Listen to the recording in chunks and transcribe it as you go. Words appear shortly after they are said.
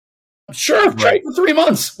Sure, train for 3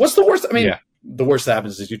 months. What's the worst? I mean, the worst that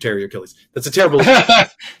happens is you tear your Achilles. That's a terrible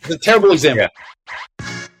example.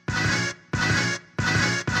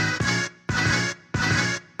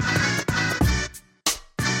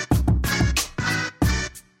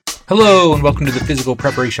 Hello, and welcome to the Physical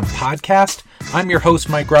Preparation Podcast. I'm your host,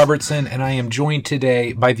 Mike Robertson, and I am joined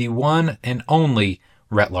today by the one and only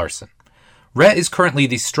Rett Larson. Rett is currently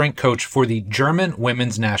the strength coach for the German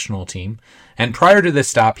women's national team, and prior to this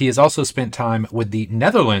stop, he has also spent time with the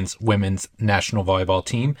Netherlands women's national volleyball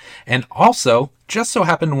team, and also just so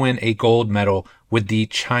happened to win a gold medal with the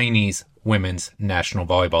Chinese women's national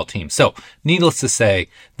volleyball team. So, needless to say,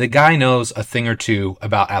 the guy knows a thing or two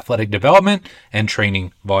about athletic development and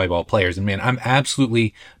training volleyball players. And man, I'm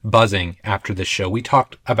absolutely buzzing after this show. We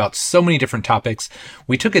talked about so many different topics.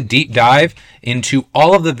 We took a deep dive into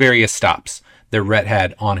all of the various stops that Rett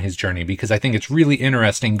had on his journey, because I think it's really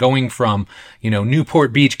interesting going from,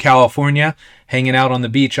 Newport Beach, California, hanging out on the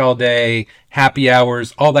beach all day, happy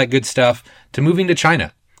hours, all that good stuff, to moving to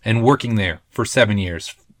China and working there for 7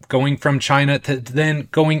 years. Going from China to then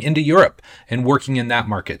going into Europe and working in that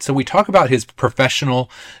market. So we talk about his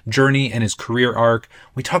professional journey and his career arc.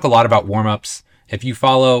 We talk a lot about warm-ups. If you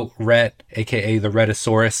follow Rett, aka the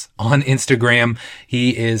Rettosaurus, on Instagram,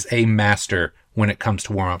 he is a master when it comes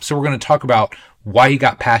to warm-ups. So we're going to talk about why he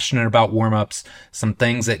got passionate about warm-ups, some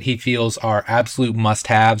things that he feels are absolute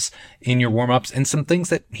must-haves in your warm-ups, and some things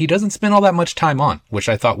that he doesn't spend all that much time on, which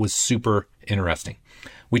I thought was super interesting.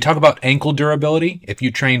 We talk about ankle durability. If you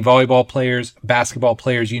train volleyball players, basketball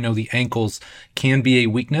players, you know the ankles can be a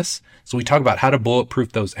weakness. So we talk about how to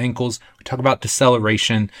bulletproof those ankles. We talk about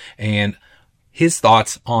deceleration and his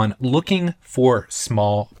thoughts on looking for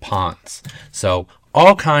small ponds. So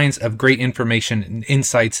all kinds of great information and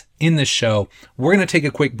insights in this show. We're going to take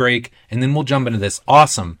a quick break, and then we'll jump into this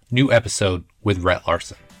awesome new episode with Rett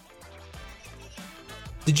Larson.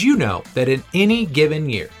 Did you know that in any given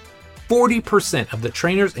year, 40% of the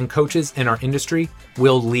trainers and coaches in our industry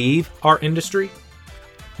will leave our industry?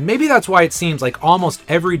 Maybe that's why it seems like almost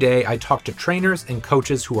every day I talk to trainers and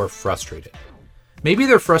coaches who are frustrated. Maybe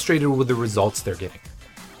they're frustrated with the results they're getting.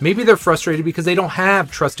 Maybe they're frustrated because they don't have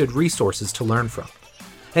trusted resources to learn from.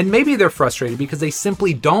 And maybe they're frustrated because they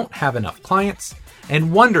simply don't have enough clients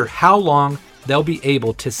and wonder how long they'll be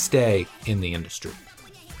able to stay in the industry.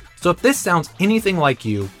 So if this sounds anything like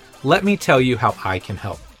you, let me tell you how I can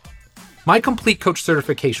help. My Complete Coach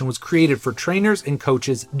certification was created for trainers and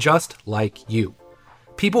coaches just like you.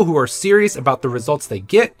 People who are serious about the results they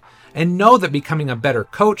get and know that becoming a better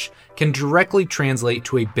coach can directly translate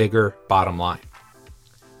to a bigger bottom line.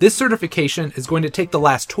 This certification is going to take the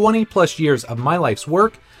last 20 plus years of my life's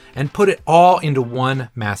work and put it all into one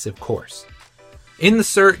massive course. In the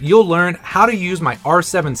cert, you'll learn how to use my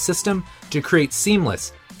R7 system to create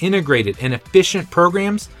seamless, integrated, and efficient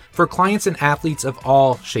programs for clients and athletes of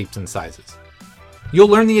all shapes and sizes. You'll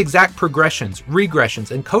learn the exact progressions,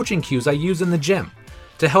 regressions, and coaching cues I use in the gym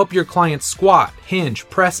to help your clients squat, hinge,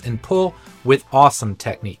 press, and pull with awesome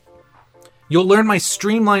technique. You'll learn my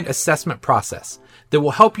streamlined assessment process that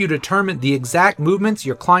will help you determine the exact movements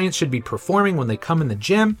your clients should be performing when they come in the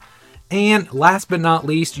gym. And last but not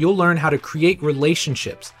least, you'll learn how to create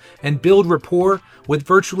relationships and build rapport with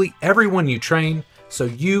virtually everyone you train, so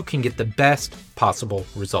you can get the best possible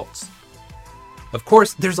results. Of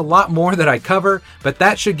course, there's a lot more that I cover, but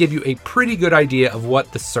that should give you a pretty good idea of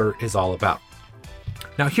what the cert is all about.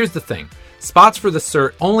 Now here's the thing, spots for the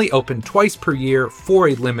cert only open twice per year for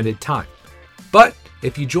a limited time. But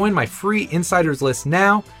if you join my free insiders list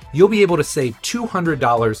now, you'll be able to save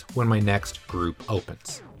 $200 when my next group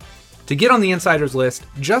opens. To get on the insiders list,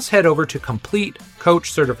 just head over to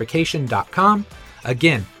CompleteCoachCertification.com.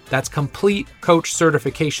 Again, that's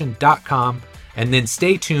CompleteCoachCertification.com, and then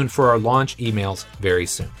stay tuned for our launch emails very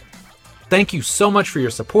soon. Thank you so much for your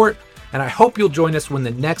support, and I hope you'll join us when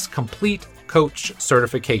the next Complete Coach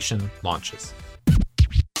certification launches.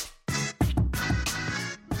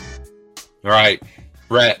 All right,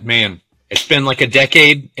 Rett, man, it's been like a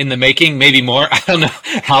decade in the making, maybe more. I don't know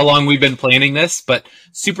how long we've been planning this, but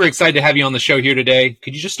super excited to have you on the show here today.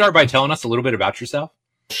 Could you just start by telling us a little bit about yourself?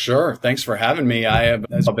 Sure. Thanks for having me. I've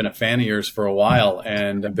been a fan of yours for a while,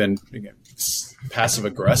 and I've been passive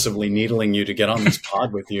aggressively needling you to get on this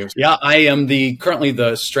pod with you. Yeah, I am currently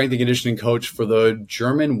the strength and conditioning coach for the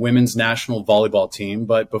German women's national volleyball team.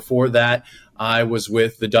 But before that, I was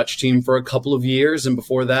with the Dutch team for a couple of years. And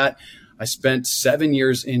before that, I spent 7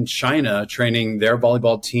 years in China training their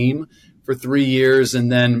volleyball team for 3 years. And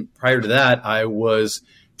then prior to that, I was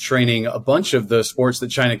training a bunch of the sports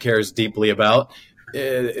that China cares deeply about,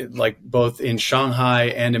 like both in Shanghai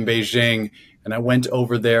and in Beijing. And I went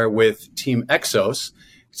over there with Team Exos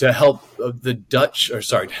to help the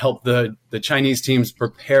Chinese teams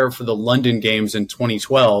prepare for the London games in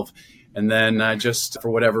 2012. And then I just,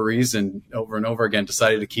 for whatever reason, over and over again,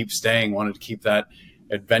 decided to keep staying, wanted to keep that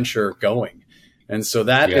adventure going. And so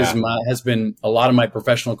that has been a lot of my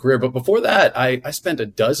professional career. But before that, I spent a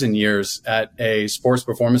dozen years at a sports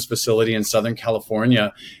performance facility in Southern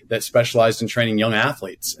California that specialized in training young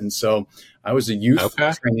athletes. And so I was a youth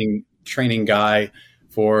training guy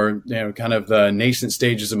for, kind of the nascent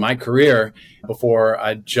stages of my career before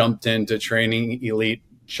I jumped into training elite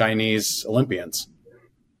Chinese Olympians.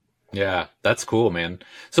 Yeah, that's cool, man.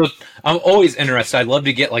 So I'm always interested. I'd love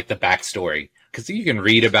to get like the backstory, because you can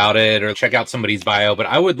read about it or check out somebody's bio, but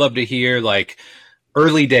I would love to hear like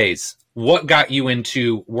early days. What got you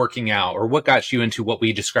into working out, or what got you into what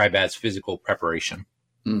we describe as physical preparation?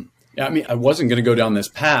 Yeah, I mean, I wasn't going to go down this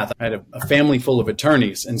path. I had a family full of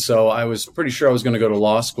attorneys, and so I was pretty sure I was going to go to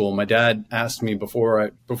law school. My dad asked me before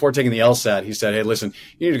taking the LSAT, he said, "Hey, listen,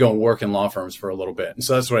 you need to go and work in law firms for a little bit." And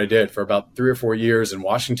so that's what I did for about 3 or 4 years in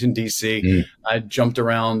Washington, D.C. I jumped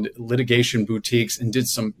around litigation boutiques and did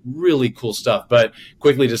some really cool stuff, but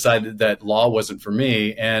quickly decided that law wasn't for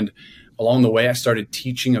me. And along the way, I started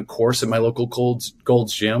teaching a course at my local Gold's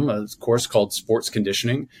Gym, a course called Sports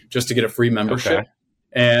Conditioning, just to get a free membership. Okay.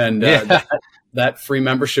 And that free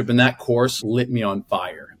membership in that course lit me on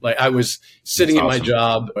fire. Like, I was sitting at my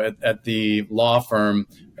job at the law firm,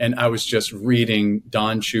 and I was just reading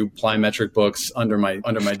Don Chu plyometric books under my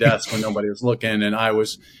desk when nobody was looking, and I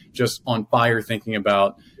was just on fire thinking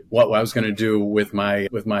about what I was going to do with my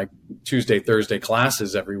Tuesday, Thursday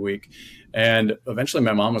classes every week. And eventually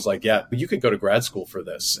my mom was like, "Yeah, but you could go to grad school for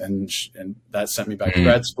this," and that sent me back to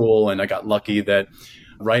grad school. And I got lucky that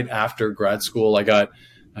right after grad school, I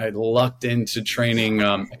lucked into training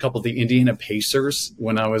a couple of the Indiana Pacers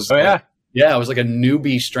when I was I was like a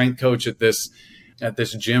newbie strength coach at this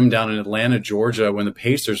gym down in Atlanta, Georgia, when the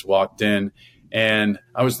Pacers walked in, and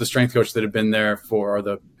I was the strength coach that had been there or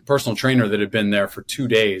the personal trainer that had been there for 2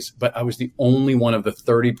 days, but I was the only one of the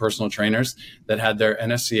 30 personal trainers that had their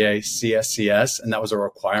NSCA CSCS, and that was a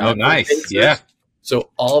requirement. Oh, nice. Yeah. So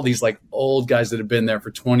all these like old guys that had been there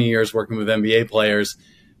for 20 years working with NBA players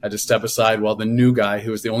had to step aside, while the new guy,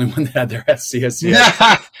 who was the only one that had their CSCS,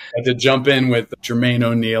 had to jump in with Jermaine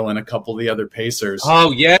O'Neal and a couple of the other Pacers.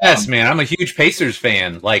 Oh, yes, man. I'm a huge Pacers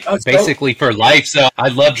fan, basically for life. So I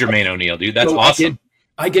love Jermaine O'Neal, dude. That's awesome.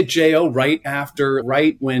 I get J.O. right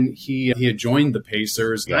when he had joined the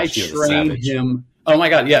Pacers. Yeah, I trained him. Oh, my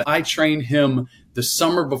God. Yeah. I trained him the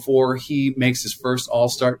summer before he makes his first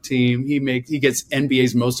All-Star team. He gets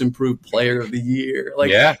NBA's Most Improved Player of the Year.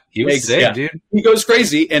 He was sick, dude. He goes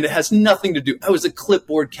crazy, and it has nothing to do. I was a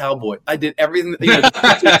clipboard cowboy. I did everything.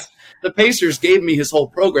 The Pacers gave me his whole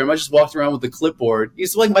program. I just walked around with the clipboard.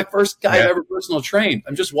 He's like my first guy I've ever personal trained.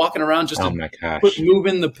 I'm just walking around just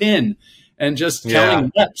moving the pin and just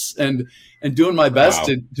counting reps and doing my best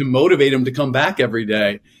to motivate him to come back every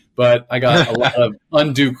day. But I got a lot of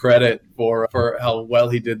undue credit for how well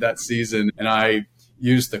he did that season. And I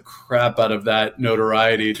used the crap out of that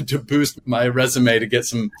notoriety to boost my resume to get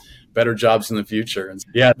some better jobs in the future. And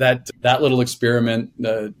that little experiment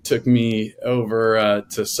took me over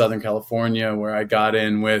to Southern California, where I got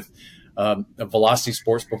in with a Velocity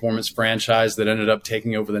Sports Performance franchise that ended up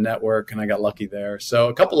taking over the network, and I got lucky there. So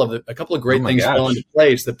a couple of great things fell into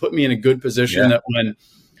place that put me in a good position that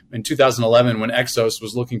in 2011, when Exos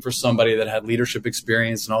was looking for somebody that had leadership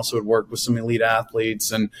experience and also had worked with some elite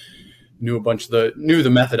athletes and knew the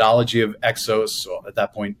methodology of Exos, so at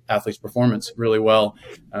that point, athletes performance really well.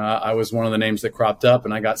 I was one of the names that cropped up,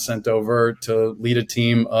 and I got sent over to lead a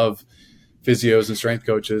team of physios and strength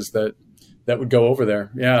coaches that would go over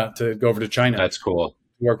there. Yeah. To go over to China. That's cool.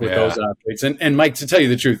 Work with those athletes. And Mike, to tell you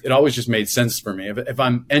the truth, it always just made sense for me. If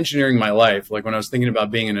I'm engineering my life, like when I was thinking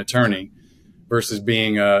about being an attorney versus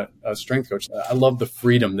being a strength coach, I love the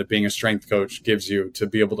freedom that being a strength coach gives you to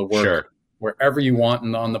be able to work wherever you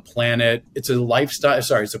want on the planet. It's a lifestyle.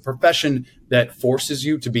 It's a profession that forces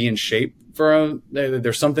you to be in shape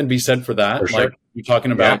there's something to be said for that. For sure. Like you're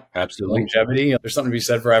talking about absolutely longevity. There's something to be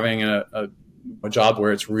said for having a job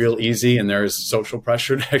where it's real easy and there is social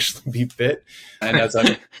pressure to actually be fit. And as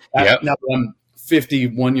now that I'm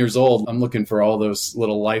 51 years old, I'm looking for all those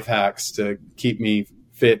little life hacks to keep me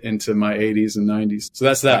fit into my 80s and 90s. So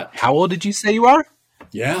that's that. How old did you say you are?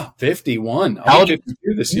 Yeah, 51. I'll be 52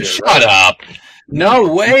 this year. Shut up.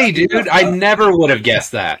 No way, dude. I never would have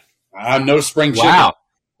guessed that. I'm no spring chicken.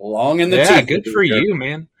 Long in the tooth. Yeah, good for you,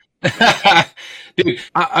 man. Dude,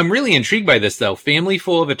 I'm really intrigued by this, though. Family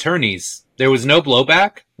full of attorneys. There was no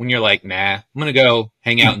blowback when you're like, nah, I'm going to go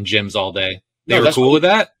hang out in gyms all day. They were cool with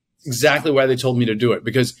that? Exactly why they told me to do it,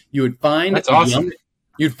 because you would find That's awesome.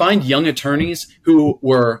 You'd find young attorneys who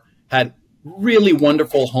had really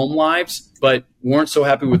wonderful home lives, but weren't so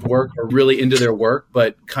happy with work, or really into their work,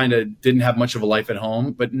 but kind of didn't have much of a life at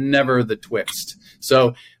home, but never the twist.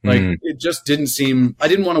 So it just didn't seem, I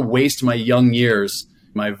didn't want to waste my young years,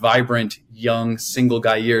 my vibrant young single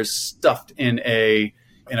guy years stuffed in a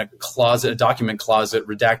closet, a document closet,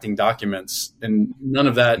 redacting documents. And none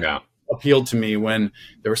of that appealed to me when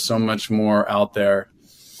there was so much more out there.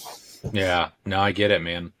 Yeah, no, I get it,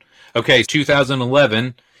 man. Okay,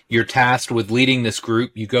 2011, you're tasked with leading this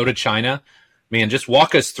group. You go to China. Man, just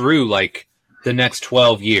walk us through like the next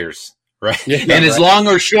 12 years, right? Yeah, and as long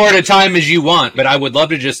or short a time as you want, but I would love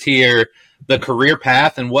to just hear the career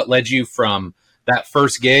path and what led you from that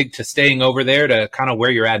first gig to staying over there to kind of where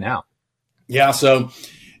you're at now. Yeah, so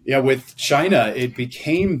with China, it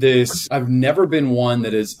became this, I've never been one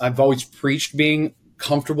that is, I've always preached being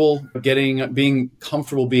comfortable, being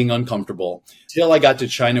comfortable being uncomfortable, till I got to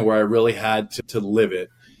China, where I really had to live it.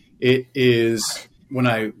 It is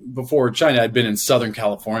before China, I'd been in Southern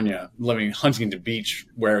California, living in Huntington Beach,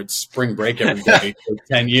 where it's spring break every day for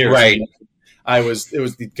 10 years. Right. It was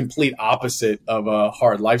the complete opposite of a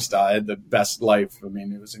hard lifestyle. I had the best life. I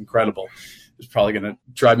mean, it was incredible. It was probably going to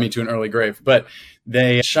drive me to an early grave, but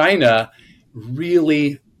China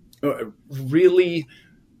really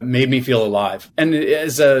made me feel alive. And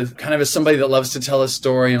as somebody that loves to tell a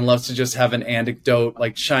story and loves to just have an anecdote,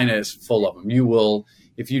 like China is full of them. You will,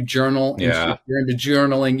 if you journal, if you're into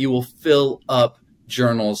journaling, you will fill up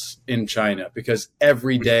journals in China, because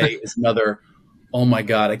every day is another, oh my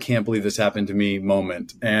God, I can't believe this happened to me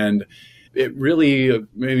moment. And it really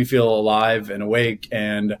made me feel alive and awake.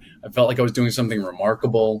 And I felt like I was doing something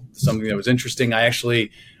remarkable, something that was interesting. I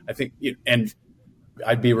think, and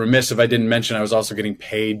I'd be remiss if I didn't mention I was also getting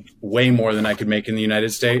paid way more than I could make in the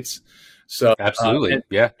United States. So absolutely.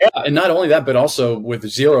 And not only that, but also with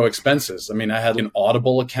zero expenses. I mean, I had an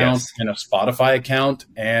Audible account and a Spotify account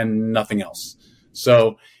and nothing else.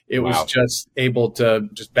 So it was just able to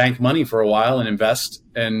just bank money for a while and invest,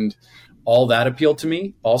 and all that appealed to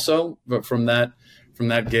me also, but from that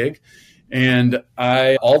gig. And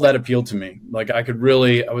all that appealed to me. Like I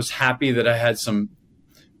was happy that I had some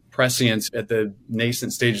prescience at the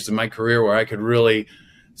nascent stages of my career where I could really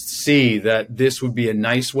see that this would be a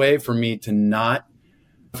nice way for me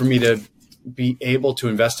to be able to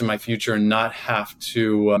invest in my future and not have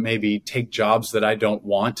to maybe take jobs that I don't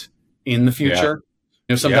want in the future.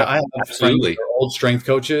 Sometimes I have friends that are old strength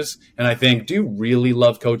coaches, and I think, do you really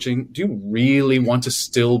love coaching? Do you really want to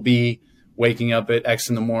still be waking up at X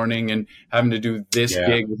in the morning and having to do this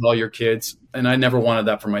gig with all your kids? And I never wanted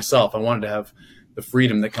that for myself. I wanted to have the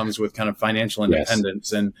freedom that comes with kind of financial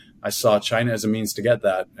independence. And I saw China as a means to get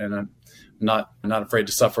that. And I'm not afraid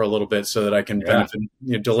to suffer a little bit so that I can benefit,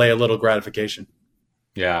 delay a little gratification.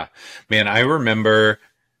 Yeah, man, I remember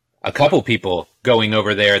a couple people going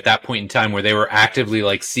over there at that point in time where they were actively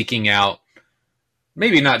like seeking out,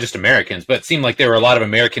 maybe not just Americans, but it seemed like there were a lot of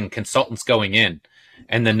American consultants going in,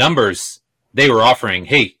 and the numbers they were offering,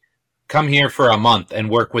 hey, come here for a month and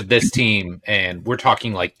work with this team. And we're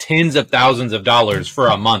talking like tens of thousands of dollars for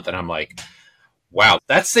a month. And I'm like, wow,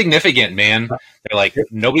 that's significant, man. They're like,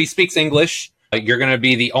 nobody speaks English. You're going to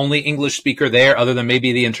be the only English speaker there other than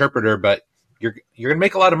maybe the interpreter, but you're going to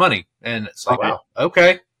make a lot of money. And it's like, wow,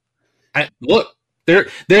 okay. Look,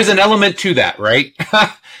 there's an element to that, right?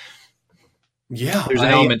 Yeah. There's an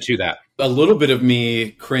element to that. A little bit of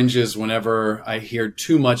me cringes whenever I hear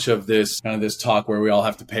too much of this kind of this talk where we all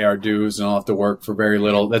have to pay our dues and all have to work for very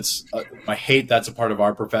little. I hate that's a part of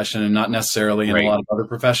our profession and not necessarily in a lot of other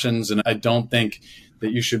professions. And I don't think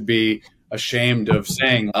that you should be ashamed of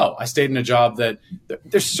saying, oh, I stayed in a job that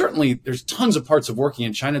there's tons of parts of working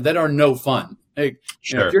in China that are no fun. Like,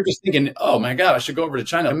 if you're just thinking, oh my God, I should go over to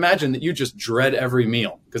China. Imagine that you just dread every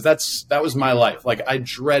meal, because that was my life. Like I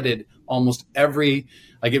dreaded almost every,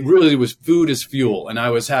 like it really was food as fuel. And I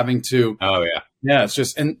was having to, it's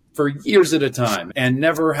just, and for years at a time, and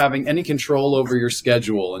never having any control over your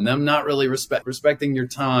schedule, and them not really respecting your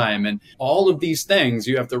time, and all of these things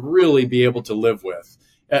you have to really be able to live with,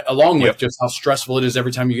 along with just how stressful it is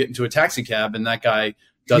every time you get into a taxi cab and that guy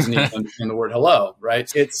doesn't even understand the word hello,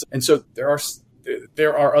 right? And so there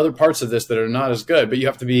are other parts of this that are not as good, but you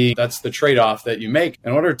have to that's the trade-off that you make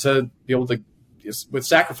in order to be able to, with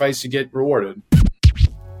sacrifice, you get rewarded.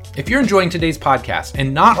 If you're enjoying today's podcast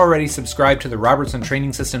and not already subscribed to the Robertson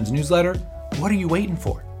Training Systems newsletter, what are you waiting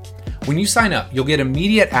for? When you sign up, you'll get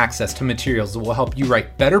immediate access to materials that will help you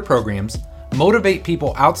write better programs, motivate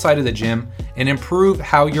people outside of the gym, and improve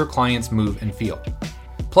how your clients move and feel.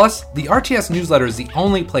 Plus, the RTS newsletter is the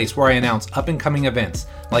only place where I announce up-and-coming events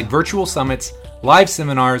like virtual summits, live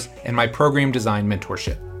seminars, and my program design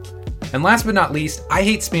mentorship. And last but not least, I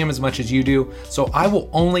hate spam as much as you do, so I will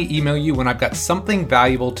only email you when I've got something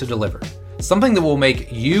valuable to deliver. Something that will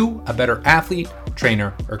make you a better athlete,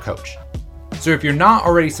 trainer, or coach. So if you're not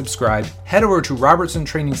already subscribed, head over to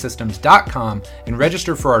robertsontrainingsystems.com and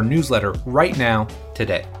register for our newsletter right now,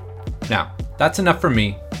 today. Now, that's enough for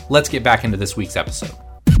me. Let's get back into this week's episode.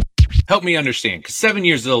 Help me understand, because 7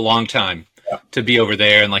 years is a long time to be over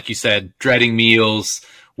there. And like you said, dreading meals,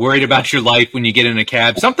 worried about your life when you get in a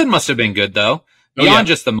cab. Something must have been good, though, beyond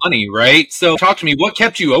just the money, right? So talk to me. What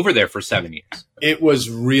kept you over there for 7 years? It was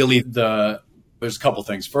really there's a couple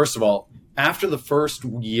things. First of all, after the first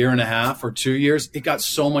year and a half or 2 years, it got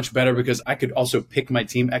so much better because I could also pick my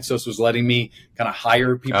team. Exos was letting me kind of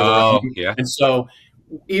hire people. Oh, yeah. And so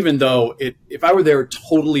even though if I were there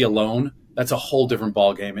totally alone, that's a whole different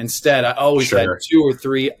ballgame. Instead, I always had 2 or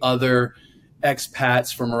 3 other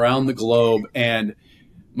expats from around the globe. And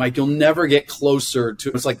Mike, you'll never get closer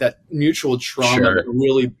to, it's like that mutual trauma that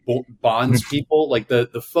really bonds people. Like the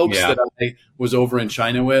folks that I was over in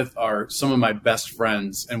China with are some of my best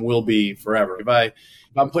friends and will be forever. If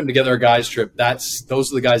I'm putting together a guys trip,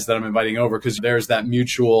 those are the guys that I'm inviting over because there's that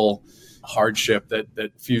mutual hardship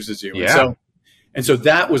that fuses you. Yeah. And so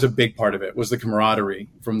that was a big part of it, was the camaraderie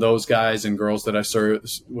from those guys and girls that I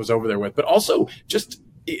was over there with. But also just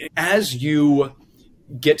as you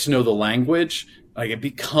get to know the language, like it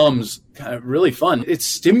becomes kind of really fun. It's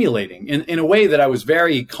stimulating in a way that I was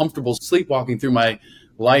very comfortable sleepwalking through my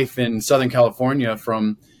life in Southern California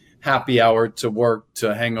from happy hour to work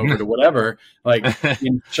to hangover to whatever. Like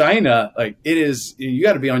in China, like you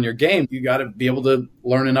got to be on your game. You got to be able to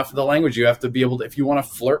learn enough of the language. You have to be able to, if you want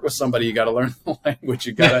to flirt with somebody, you got to learn the language.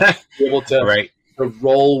 You got to be able to, to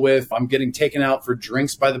roll with, I'm getting taken out for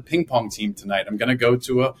drinks by the ping pong team tonight. I'm going to go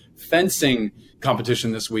to a fencing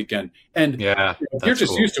competition this weekend. And if you're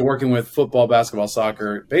just used to working with football, basketball,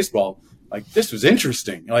 soccer, baseball, like this was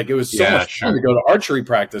interesting. Like it was so much fun to go to archery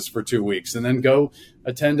practice for 2 weeks and then go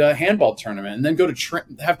attend a handball tournament and then go to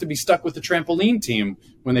have to be stuck with the trampoline team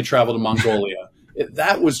when they travel to Mongolia.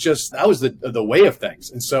 That was the way of things.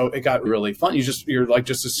 And so it got really fun. You're like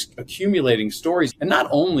just accumulating stories. And not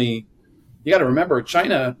only, you got to remember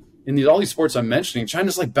China in all these sports I'm mentioning,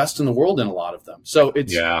 China's like best in the world in a lot of them. So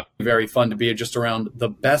it's very fun to be just around the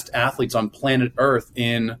best athletes on planet Earth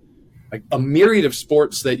in like a myriad of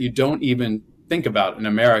sports that you don't even think about in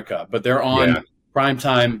America, but they're on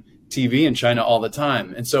primetime TV in China all the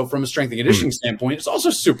time. And so from a strength and conditioning standpoint, it's also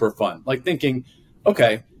super fun. Like thinking,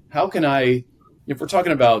 okay, how can if we're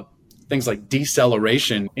talking about things like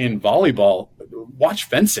deceleration in volleyball, watch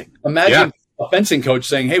fencing. Imagine a fencing coach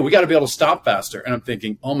saying, hey, we got to be able to stop faster. And I'm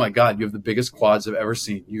thinking, oh my God, you have the biggest quads I've ever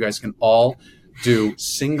seen. You guys can all do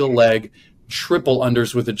single leg, triple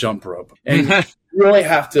unders with a jump rope. And you really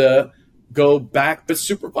have to go back, but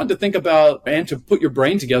super fun to think about and to put your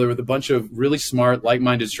brain together with a bunch of really smart,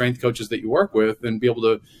 like-minded strength coaches that you work with and be able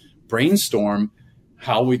to brainstorm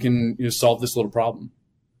how we can solve this little problem.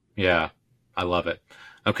 Yeah, I love it.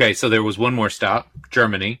 Okay, so there was one more stop,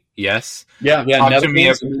 Germany. Yes. Yeah. Talk to me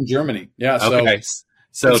in Germany. Yeah. Okay.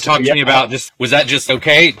 So talk to me about was that just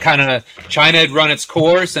okay? Kind of China had run its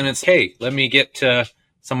course and it's, hey, let me get to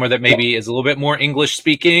somewhere that maybe is a little bit more English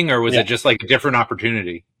speaking, or was it just like a different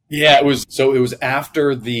opportunity? Yeah, it was. So it was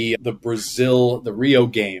after the Rio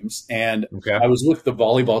Games, and I was with the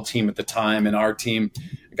volleyball team at the time, and our team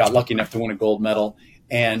got lucky enough to win a gold medal.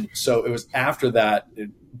 And so it was after that,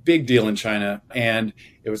 big deal in China, and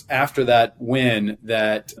it was after that win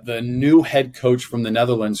that the new head coach from the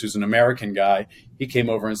Netherlands, who's an American guy, he came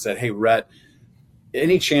over and said, hey, Rett,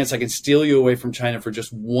 any chance I can steal you away from China for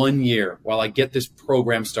just 1 year while I get this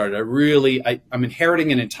program started? I'm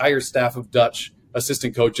inheriting an entire staff of Dutch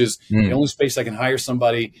assistant coaches. The only space I can hire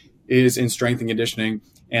somebody is in strength and conditioning.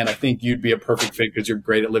 And I think you'd be a perfect fit because you're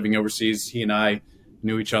great at living overseas. He and I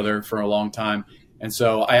knew each other for a long time. And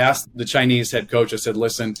so I asked the Chinese head coach, I said,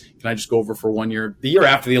 listen, can I just go over for 1 year? The year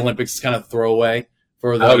after the Olympics is kind of throwaway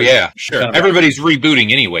for the sure. Everybody's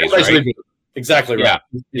rebooting anyways, right? Rebooting. Exactly right.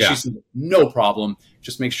 Yeah. She said, no problem.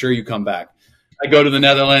 Just make sure you come back. I go to the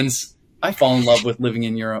Netherlands. I fall in love with living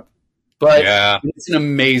in Europe. But it's an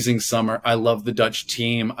amazing summer. I love the Dutch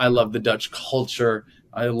team. I love the Dutch culture.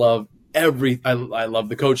 I love I love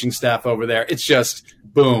the coaching staff over there. It's just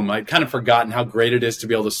boom. I'd kind of forgotten how great it is to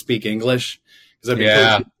be able to speak English because I've been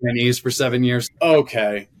coaching Chinese for 7 years.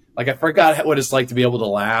 Okay. Like I forgot what it's like to be able to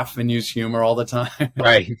laugh and use humor all the time.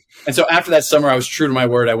 Right. And so after that summer, I was true to my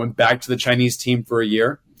word. I went back to the Chinese team for a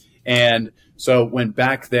year. And so went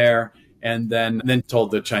back there And then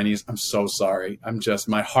told the Chinese, I'm so sorry.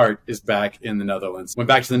 My heart is back in the Netherlands. Went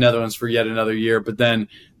back to the Netherlands for yet another year, but then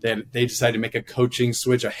they decided to make a coaching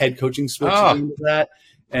switch, a head coaching switch into that.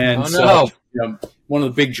 And one of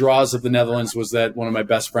the big draws of the Netherlands was that one of my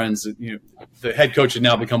best friends, the head coach had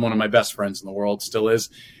now become one of my best friends in the world, still is.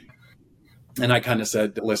 And I kind of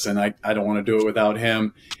said, listen, I don't want to do it without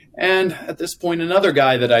him. And at this point, another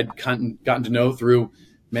guy that I'd gotten to know through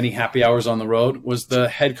many happy hours on the road was the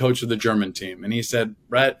head coach of the German team. And he said,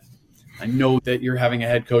 Rett, I know that you're having a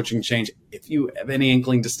head coaching change. If you have any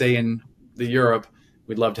inkling to stay in the Europe,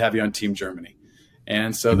 we'd love to have you on Team Germany.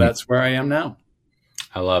 And so that's where I am now.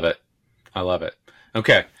 I love it.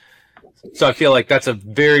 Okay. So I feel like that's a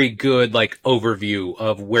very good overview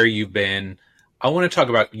of where you've been. I want to talk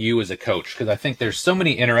about you as a coach, because I think there's so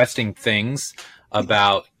many interesting things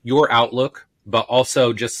about your outlook, but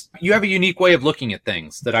also just you have a unique way of looking at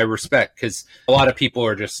things that I respect, because a lot of people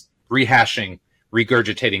are just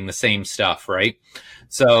regurgitating the same stuff, right?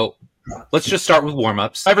 So let's just start with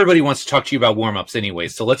warm-ups. Everybody wants to talk to you about warm-ups anyway,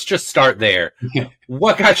 so let's just start there.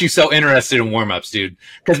 What got you so interested in warm-ups, dude?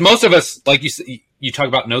 Because most of us, like you talk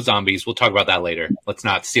about no zombies. We'll talk about that later. Let's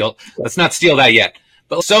not steal that yet.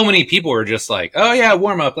 But so many people are just like, oh yeah,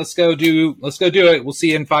 warm-up. Let's go do it. We'll see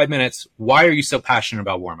you in 5 minutes. Why are you so passionate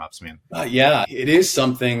about warm-ups, man? Yeah, it is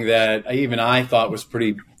something that I thought was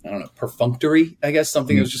pretty, perfunctory, I guess,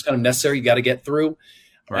 something that was just kind of necessary. You got to get through.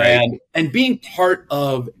 Right. And being part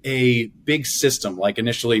of a big system, like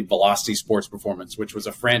initially Velocity Sports Performance, which was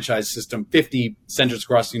a franchise system, 50 centers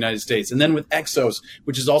across the United States. And then with Exos,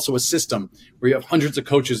 which is also a system where you have hundreds of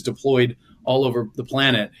coaches deployed all over the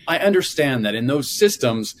planet. I understand that in those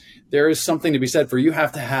systems, there is something to be said for you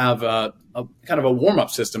have to have a kind of a warm-up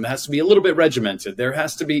system. It has to be a little bit regimented. There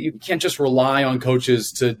has to be, you can't just rely on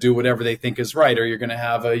coaches to do whatever they think is right, or you're going to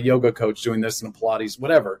have a yoga coach doing this and a Pilates,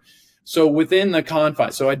 whatever. So within the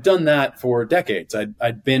confines, so I'd done that for decades.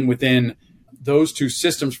 I'd been within those two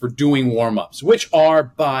systems for doing warm-ups, which are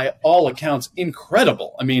by all accounts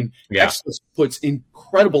incredible. Exos puts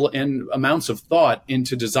incredible amounts of thought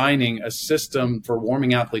into designing a system for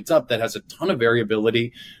warming athletes up that has a ton of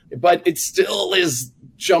variability, but it still is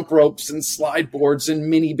jump ropes and slide boards and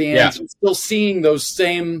mini bands. Yeah. Still seeing those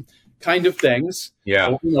same kind of things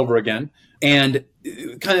over and over again. And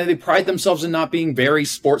kind of they pride themselves in not being very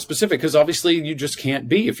sport specific, because obviously you just can't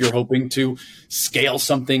be if you're hoping to scale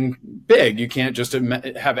something big. You can't just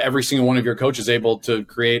have every single one of your coaches able to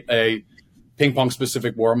create a ping pong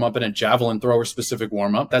specific warm up and a javelin thrower specific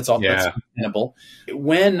warm up. That's all. That's sustainable.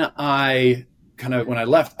 When I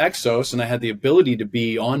left Exos and I had the ability to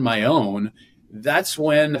be on my own, that's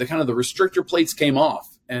when the restrictor plates came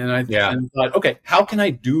off, and I thought, okay, how can I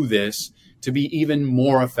do this to be even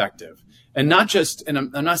more effective? And not just, and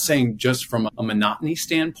I'm not saying just from a monotony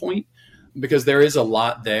standpoint, because there is a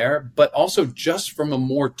lot there, but also just from a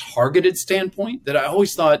more targeted standpoint, that I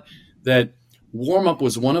always thought that warm-up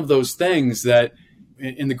was one of those things that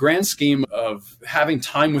in the grand scheme of having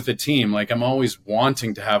time with a team, like I'm always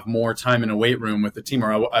wanting to have more time in a weight room with the team,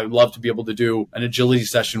 or I would love to be able to do an agility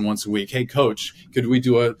session once a week. Hey, coach, could we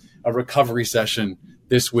do a recovery session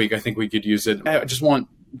this week? I think we could use it. I just want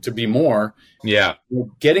to be more. Yeah.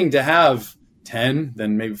 Getting to have 10,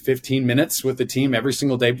 then maybe 15 minutes with the team every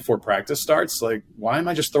single day before practice starts. Like, why am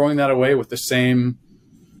I just throwing that away with the same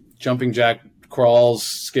jumping jack crawls,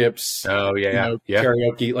 skips,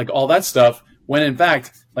 karaoke, like all that stuff, when in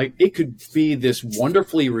fact, like it could be this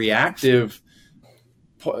wonderfully reactive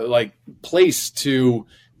place to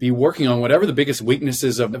be working on whatever the biggest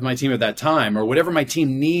weaknesses of my team at that time, or whatever my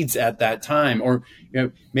team needs at that time, or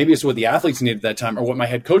maybe it's what the athletes need at that time, or what my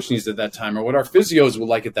head coach needs at that time, or what our physios would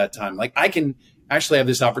like at that time. Like I can actually have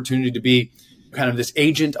this opportunity to be kind of this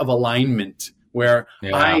agent of alignment, where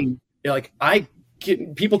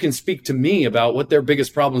people can speak to me about what their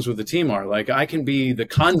biggest problems with the team are. Like I can be the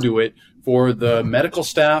conduit for the medical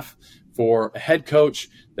staff, for a head coach,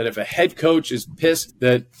 that if a head coach is pissed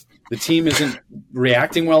that the team isn't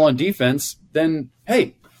reacting well on defense, then,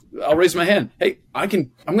 hey, I'll raise my hand. Hey, I'm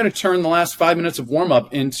going to turn the last 5 minutes of warm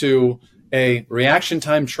up into a reaction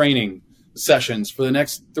time training sessions for the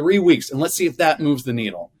next 3 weeks. And let's see if that moves the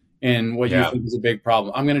needle in what you think is a big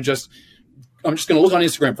problem. I'm just going to look on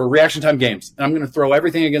Instagram for reaction time games, and I'm going to throw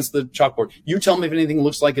everything against the chalkboard. You tell me if anything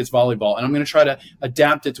looks like it's volleyball, and I'm going to try to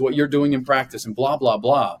adapt it to what you're doing in practice, and blah, blah,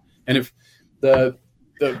 blah. And if the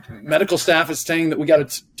medical staff is saying that we got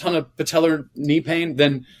a ton of patellar knee pain,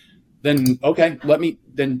 then okay,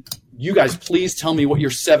 then you guys please tell me what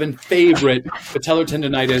your 7 favorite patellar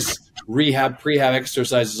tendonitis rehab, prehab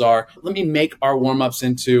exercises are. Let me make our warm-ups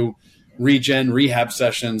into regen, rehab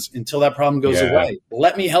sessions until that problem goes away.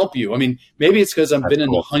 Let me help you. I mean, maybe it's because I've been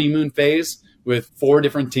in the honeymoon phase with 4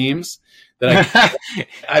 different teams that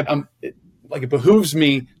I'm like, it behooves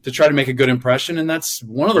me to try to make a good impression. And that's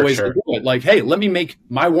one of the ways to do it. Like, hey, let me make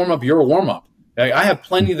my warm-up your warm-up. I have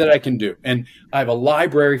plenty that I can do. And I have a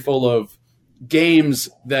library full of games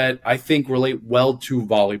that I think relate well to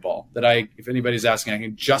volleyball, that if anybody's asking, I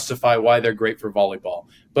can justify why they're great for volleyball.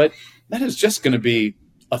 But that is just going to be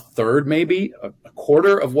a third, maybe a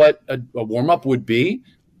quarter of what a warm-up would be.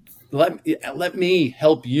 Let me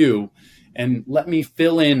help you, and let me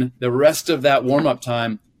fill in the rest of that warm-up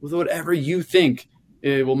time with whatever you think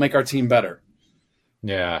it will make our team better.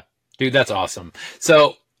 Yeah, dude, that's awesome.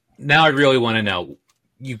 So now I really want to know,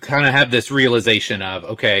 you kind of have this realization of,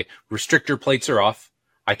 okay, restrictor plates are off.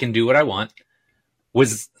 I can do what I want.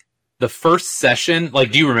 Was the first session,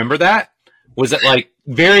 like, do you remember that? Was it like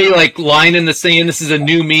very like line in the sand? This is a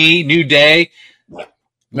new me, new day.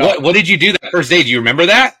 No. What did you do that first day? Do you remember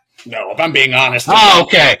that? No, if I'm being honest. Oh,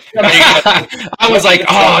 okay. I was like,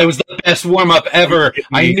 it was the best warm-up ever.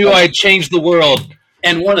 I knew I'd changed the world.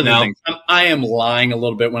 And one of the things, I am lying a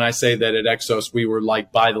little bit when I say that at Exos we were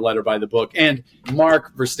like by the letter, by the book. And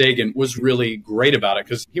Mark Verstegen was really great about it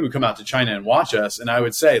because he would come out to China and watch us. And I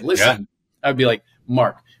would say, listen, I would be like,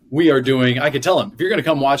 Mark, I could tell him, if you're going to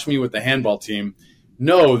come watch me with the handball team,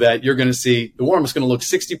 know that you're going to see the warm-up is going to look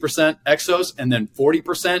 60% Exos, and then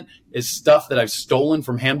 40% is stuff that I've stolen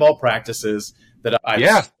from handball practices that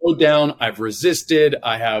I've slowed down, I've resisted,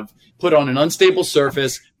 I have put on an unstable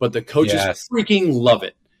surface, but the coaches freaking love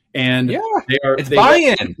it. And it's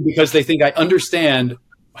buy-in because they think I understand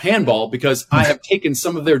handball because I have taken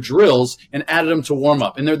some of their drills and added them to warm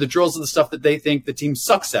up. And they're the drills of the stuff that they think the team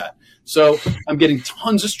sucks at. So I'm getting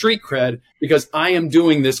tons of street cred because I am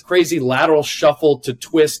doing this crazy lateral shuffle to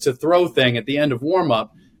twist to throw thing at the end of warm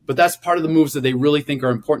up. But that's part of the moves that they really think are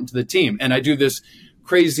important to the team. And I do this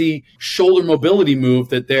crazy shoulder mobility move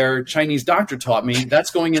that their Chinese doctor taught me. That's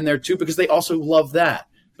going in there too because they also love that.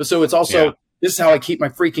 But so it's also, this is how I keep my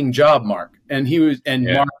freaking job, Mark. And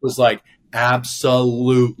Mark was like,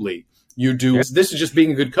 absolutely. You do. This is just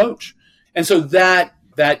being a good coach. And so that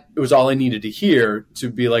was all I needed to hear to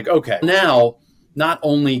be like, okay, now not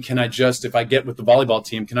only can I just, if I get with the volleyball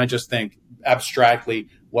team, can I just think abstractly,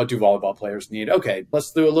 what do volleyball players need? Okay,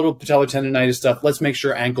 let's do a little patellar tendonitis stuff. Let's make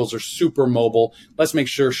sure ankles are super mobile. Let's make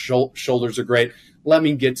sure shoulders are great. Let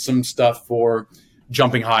me get some stuff for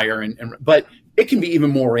jumping higher. But it can be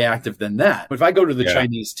even more reactive than that. If I go to the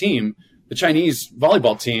Chinese team, the Chinese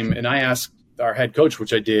volleyball team, and I ask our head coach,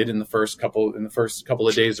 which I did in the first couple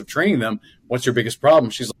of days of training them, what's your biggest problem?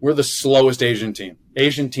 She's like, we're the slowest Asian team.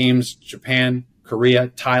 Asian teams, Japan, Korea,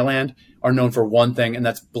 Thailand, are known for one thing, and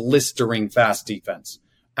that's blistering fast defense.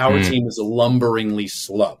 Our team is lumberingly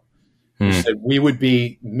slow. She said we would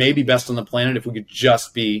be maybe best on the planet if we could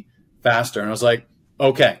just be faster. And I was like,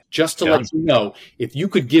 okay, just to let you know, if you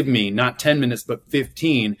could give me not 10 minutes, but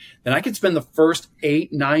 15, then I could spend the first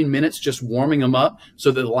 8-9 minutes just warming them up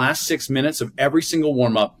so that the last 6 minutes of every single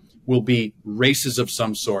warm up will be races of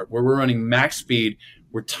some sort where we're running max speed.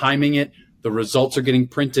 We're timing it. The results are getting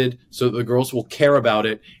printed so that the girls will care about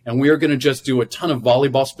it. And we are going to just do a ton of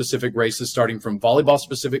volleyball specific races, starting from volleyball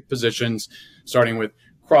specific positions, starting with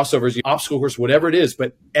crossovers, obstacle course, whatever it is.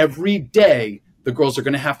 But every day, the girls are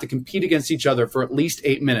going to have to compete against each other for at least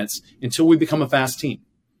 8 minutes until we become a fast team.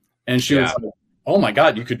 And she was like, oh my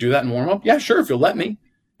God, you could do that in warm up? Yeah, sure, if you'll let me.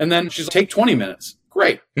 And then she's like, take 20 minutes.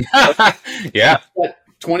 Great.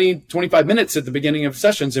 20, 25 minutes at the beginning of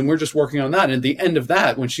sessions, and we're just working on that. And at the end of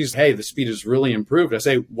that, when she's, hey, the speed is really improved, I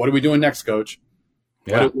say, what are we doing next, coach?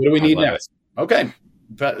 What do we need next? Okay.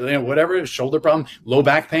 But, whatever, shoulder problem, low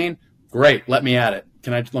back pain, great. Let me at it.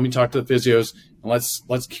 Let me talk to the physios and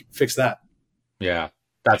let's fix that. Yeah,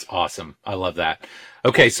 that's awesome. I love that.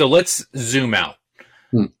 Okay, so let's zoom out.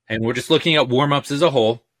 And we're just looking at warm-ups as a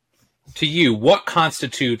whole. To you, what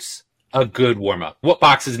constitutes a good warm-up? What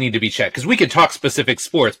boxes need to be checked? Because we could talk specific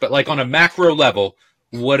sports, but like on a macro level,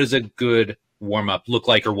 what does a good warm-up look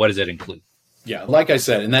like, or what does it include? Yeah, like I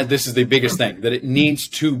said, and this is the biggest thing, that it needs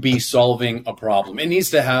to be solving a problem. It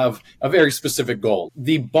needs to have a very specific goal.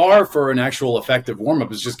 The bar for an actual effective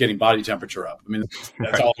warm-up is just getting body temperature up. I mean,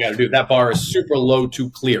 that's all you got to do. That bar is super low to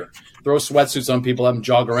clear. Throw sweatsuits on people, have them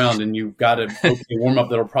jog around, and you've got a warm-up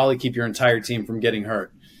that'll probably keep your entire team from getting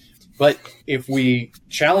hurt. But if we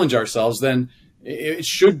challenge ourselves, then it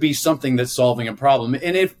should be something that's solving a problem.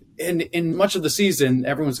 And if in much of the season,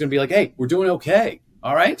 everyone's going to be like, hey, we're doing okay.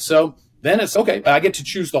 All right, so then it's okay. I get to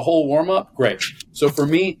choose the whole warm-up. Great. So for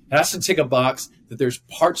me, it has to tick a box that there's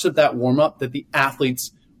parts of that warm-up that the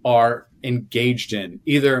athletes are engaged in,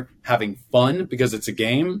 either having fun because it's a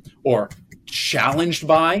game or challenged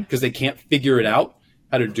by because they can't figure it out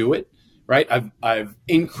how to do it. Right. I've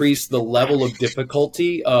increased the level of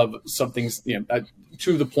difficulty of something's,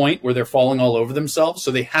 to the point where they're falling all over themselves.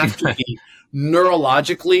 So they have to be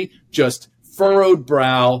neurologically just furrowed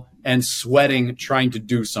brow and sweating, trying to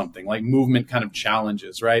do something like movement kind of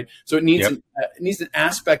challenges. Right. So it needs, it needs an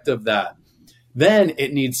aspect of that. Then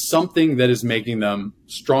it needs something that is making them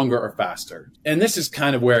stronger or faster. And this is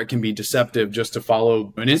kind of where it can be deceptive just to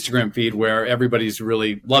follow an Instagram feed where everybody's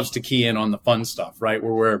really loves to key in on the fun stuff, right?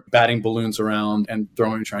 Where we're batting balloons around and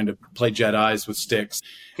trying to play Jedis with sticks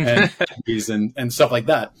and and stuff like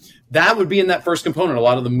that. That would be in that first component. A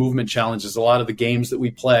lot of the movement challenges, a lot of the games that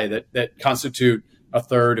we play that constitute a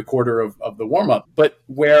third, a quarter of the warm-up. But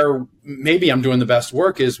where maybe I'm doing the best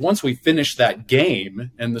work is once we finish that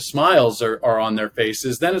game and the smiles are on their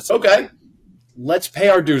faces, then it's okay. Let's pay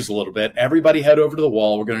our dues a little bit. Everybody head over to the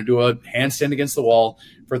wall. We're going to do a handstand against the wall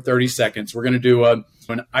for 30 seconds. We're going to do an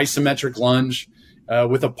isometric lunge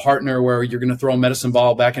with a partner where you're going to throw a medicine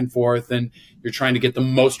ball back and forth and you're trying to get the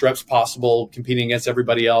most reps possible competing against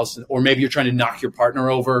everybody else. Or maybe you're trying to knock your partner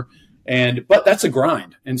over. But that's a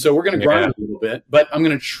grind. And so we're going to grind a little bit, but I'm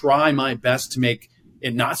going to try my best to make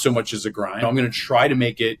it not so much as a grind. I'm going to try to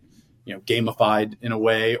make it, gamified in a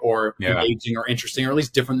way or engaging or interesting, or at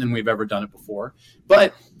least different than we've ever done it before.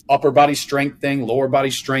 But upper body strength thing, lower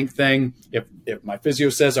body strength thing. If my physio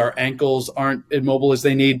says our ankles aren't as mobile as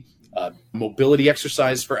they need, mobility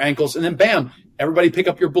exercise for ankles, and then bam, everybody pick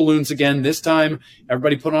up your balloons again. This time,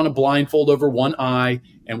 everybody put on a blindfold over one eye,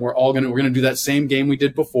 and we're gonna do that same game we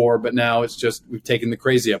did before, but now it's just we've taken the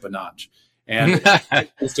crazy up a notch. And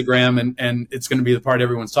Instagram, and it's going to be the part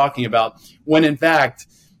everyone's talking about. When in fact,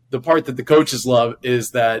 the part that the coaches love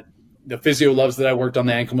is that the physio loves that I worked on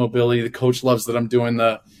the ankle mobility. The coach loves that I'm doing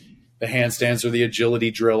the handstands or the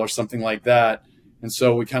agility drill or something like that. And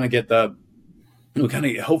so we kind of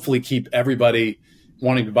hopefully keep everybody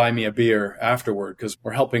wanting to buy me a beer afterward because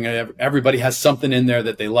we're helping everybody has something in there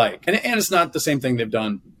that they like. And it's not the same thing they've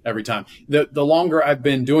done every time. The longer I've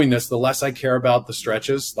been doing this, the less I care about the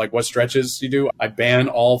stretches, like what stretches you do. I ban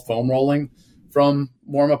all foam rolling from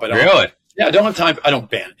warm up. Really? Yeah, I don't have time. I don't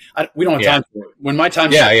ban it. We don't have time for it. When my time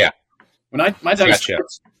my time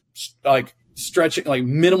starts, like stretching, like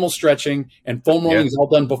minimal stretching and foam rolling is all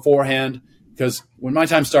done beforehand. Because when my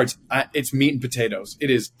time starts, it's meat and potatoes. It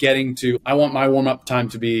is I want my warm-up time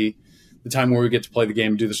to be the time where we get to play the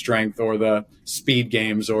game, do the strength or the speed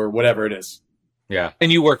games or whatever it is. Yeah.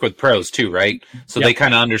 And you work with pros too, right? So they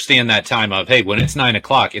kind of understand that time of, hey, when it's 9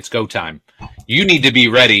 o'clock, it's go time. You need to be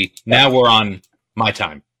ready. Now we're on my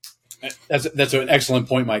time. That's an excellent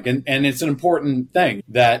point, Mike. And it's an important thing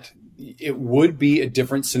that it would be a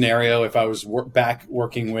different scenario if I was back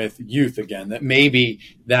working with youth again, that maybe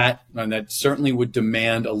that certainly would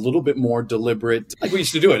demand a little bit more deliberate, like we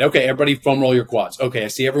used to do it. Okay, everybody foam roll your quads. Okay, I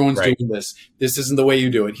see everyone's doing this. This isn't the way you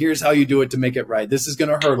do it. Here's how you do it to make it right. This is going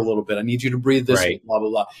to hurt a little bit. I need you to breathe this way, blah, blah,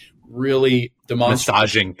 blah. Really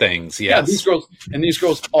massaging things. Yes. Yeah, these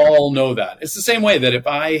girls all know that. It's the same way that if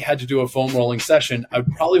I had to do a foam rolling session, I'd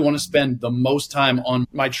probably want to spend the most time on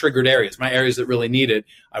my triggered areas, my areas that really need it.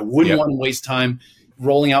 I wouldn't want to waste time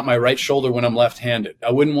rolling out my right shoulder when I'm left-handed.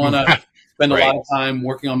 I wouldn't want to spend a lot of time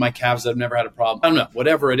working on my calves that I've never had a problem. I don't know,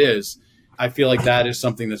 whatever it is. I feel like that is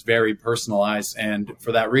something that's very personalized, and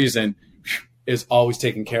for that reason is always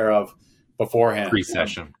taken care of beforehand.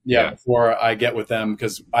 Pre-session. Before I get with them,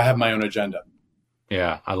 because I have my own agenda.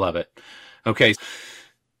 Yeah, I love it. Okay.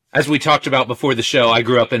 As we talked about before the show, I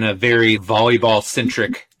grew up in a very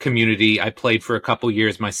volleyball-centric community. I played for a couple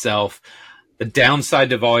years myself. The downside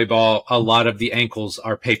to volleyball, a lot of the ankles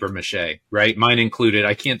are paper mache, right? Mine included.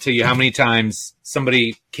 I can't tell you how many times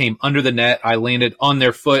somebody came under the net, I landed on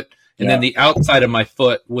their foot, and then the outside of my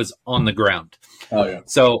foot was on the ground. Oh, yeah.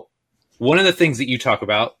 So one of the things that you talk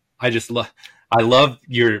about, I love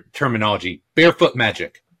your terminology, barefoot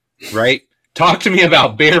magic, right? Talk to me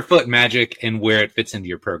about barefoot magic and where it fits into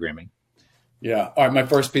your programming. Yeah. All right. My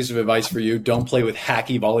first piece of advice for you, don't play with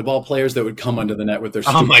hacky volleyball players that would come under the net with their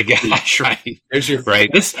Oh my gosh, right. There's your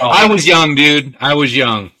I was young, dude. I was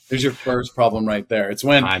young. There's your first problem right there. It's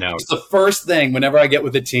when I know. It's the first thing whenever I get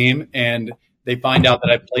with a team and they find out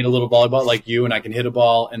that I played a little volleyball like you and I can hit a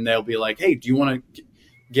ball, and they'll be like, hey, do you want to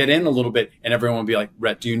get in a little bit? And everyone will be like,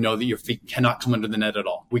 Rett, do you know that your feet cannot come under the net at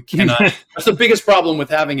all? We cannot. That's the biggest problem with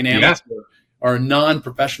having an amateur or a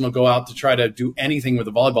non-professional go out to try to do anything with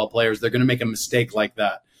the volleyball players. They're going to make a mistake like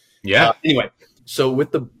that. Yeah. Anyway, so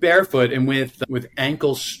with the barefoot and with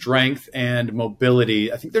ankle strength and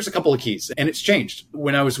mobility, I think there's a couple of keys, and it's changed.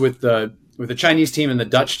 When I was with the with the Chinese team and the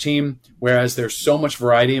Dutch team, whereas there's so much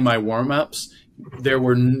variety in my warm-ups, there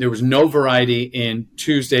was no variety in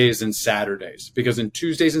Tuesdays and Saturdays, because in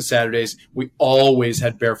Tuesdays and Saturdays, we always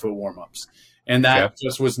had barefoot warm-ups. And that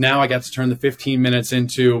just was, now I got to turn the 15 minutes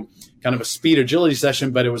into kind of a speed agility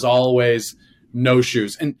session, but it was always no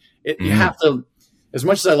shoes. And you have to, as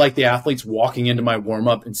much as I like the athletes walking into my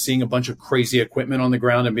warm-up and seeing a bunch of crazy equipment on the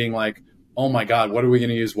ground and being like, oh my God, what are we going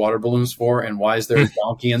to use water balloons for? And why is there a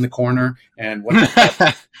donkey in the corner? And what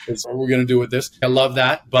are we going to do with this? I love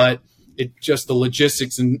that. But it just, the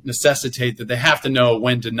logistics necessitate that they have to know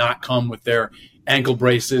when to not come with their ankle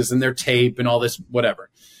braces and their tape and all this, whatever.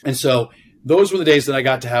 And so those were the days that I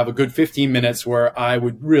got to have a good 15 minutes where I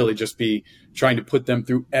would really just be trying to put them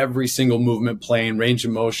through every single movement plane, range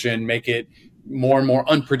of motion, make it more and more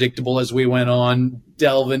unpredictable as we went on,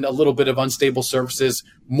 delve into a little bit of unstable surfaces.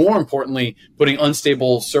 More importantly, putting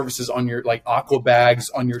unstable surfaces on your, like, aqua bags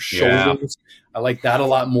on your shoulders. I like that a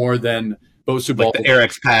lot more than Bosu ball. Like the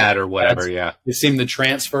Eric's pad or whatever, It seemed the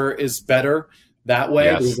transfer is better that way,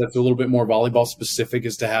 because that's a little bit more volleyball specific,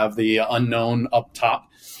 is to have the unknown up top.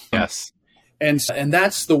 Yes. And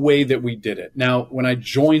that's the way that we did it. Now, when I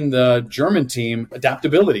joined the German team,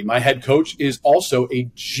 adaptability. My head coach is also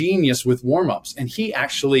a genius with warm-ups, and he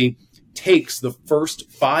actually takes the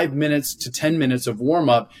first 5 minutes to 10 minutes of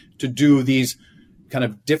warm-up to do these kind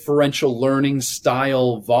of differential learning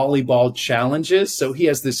style volleyball challenges. So he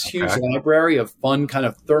has this huge library of fun kind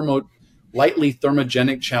of lightly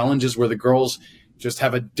thermogenic challenges where the girls just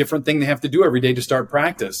have a different thing they have to do every day to start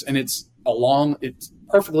practice. And it's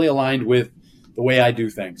perfectly aligned with the way I do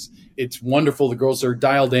things. It's wonderful. The girls are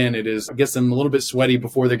dialed in. It gets them a little bit sweaty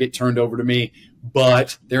before they get turned over to me,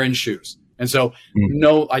 but they're in shoes. And so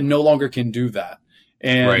I no longer can do that.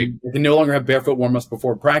 And I can no longer have barefoot warm-ups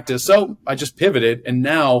before practice. So I just pivoted, and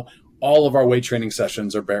now all of our weight training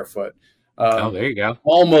sessions are barefoot. There you go.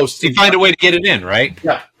 Almost. So you find a way to get it in, right?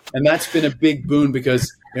 Yeah. And that's been a big boon,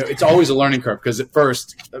 because it's always a learning curve. Because at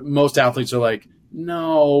first, most athletes are like,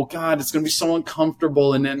 no, God, it's going to be so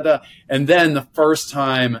uncomfortable. And then the first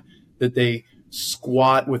time that they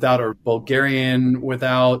squat without, or Bulgarian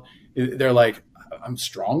without, they're like, I'm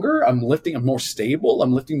stronger. I'm lifting. I'm more stable.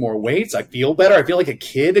 I'm lifting more weights. I feel better. I feel like a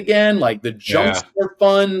kid again. Like the jumps are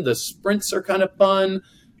fun. The sprints are kind of fun.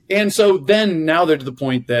 And so then now they're to the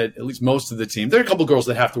point that at least most of the team, there are a couple girls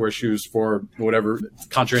that have to wear shoes for whatever,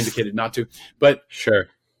 contraindicated not to, but sure.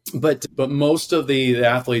 But most of the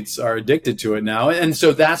athletes are addicted to it now. And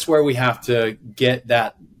so that's where we have to get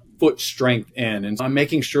that foot strength in. And so I'm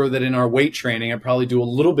making sure that in our weight training, I probably do a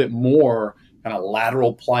little bit more kind of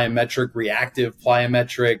lateral plyometric, reactive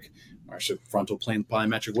plyometric, or frontal plane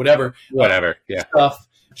plyometric, whatever, stuff,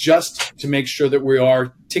 just to make sure that we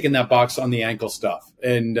are ticking that box on the ankle stuff,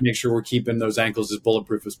 and make sure we're keeping those ankles as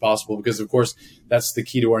bulletproof as possible, because of course that's the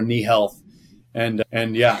key to our knee health. And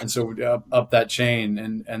so up that chain,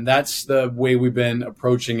 and that's the way we've been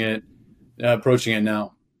approaching it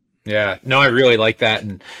now. Yeah, no, I really like that.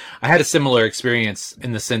 And I had a similar experience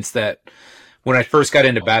in the sense that when I first got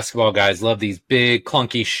into basketball, guys love these big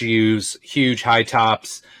clunky shoes, huge high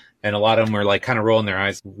tops. And a lot of them were like kind of rolling their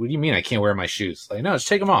eyes. What do you mean I can't wear my shoes? Like, no, just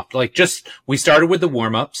take them off. Like, we started with the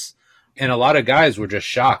warm-ups, and a lot of guys were just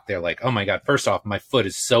shocked. They're like, oh my God, first off, my foot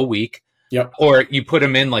is so weak. Yep. Or you put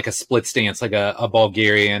them in like a split stance, like a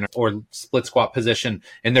Bulgarian or split squat position,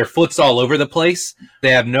 and their foot's all over the place.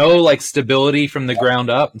 They have no like stability from the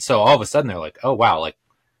ground up. And so all of a sudden they're like, oh wow, like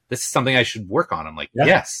this is something I should work on. I'm like,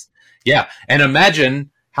 yes. Yeah. And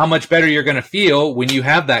imagine how much better you're going to feel when you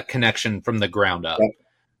have that connection from the ground up. Yep.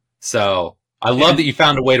 So I love that you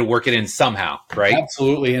found a way to work it in somehow, right?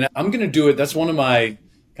 Absolutely. And I'm going to do it. That's one of my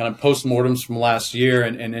kind of postmortems from last year.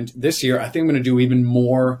 And this year, I think I'm going to do even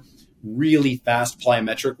more really fast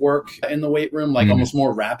plyometric work in the weight room, like almost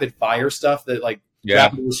more rapid fire stuff, that like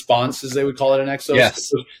rapid response, as they would call it in Exos.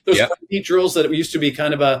 Yes. Those drills that used to be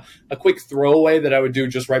kind of a quick throwaway that I would do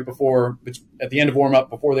just right before, at the end of warm up,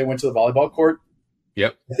 before they went to the volleyball court.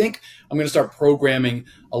 Yep. I think I'm going to start programming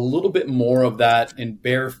a little bit more of that in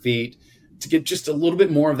bare feet, to get just a little bit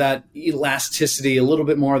more of that elasticity, a little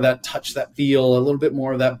bit more of that touch, that feel, a little bit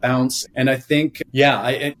more of that bounce. And I think,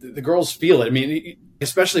 the girls feel it. I mean,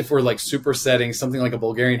 especially for like supersetting something like a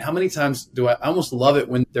Bulgarian, how many times do I almost love it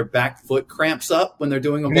when their back foot cramps up when they're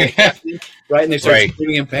doing a Bulgarian, right? And they start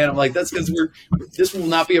screaming in pain. I'm like, that's because this will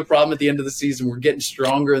not be a problem at the end of the season. We're getting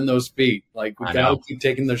stronger in those feet. Like, we got to keep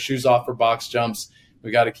taking those shoes off for box jumps. We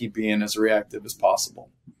got to keep being as reactive as possible.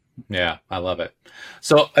 Yeah, I love it.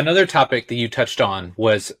 So another topic that you touched on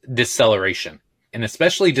was deceleration. and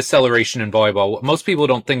especially deceleration in volleyball, what most people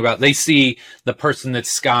don't think about, they see the person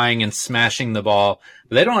that's skying and smashing the ball,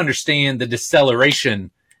 but they don't understand the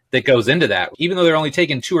deceleration that goes into that. Even though they're only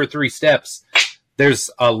taking 2 or 3 steps, there's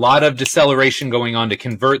a lot of deceleration going on to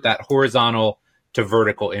convert that horizontal to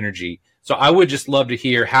vertical energy. So I would just love to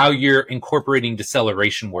hear how you're incorporating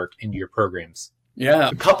deceleration work into your programs. Yeah,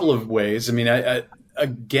 a couple of ways. I mean,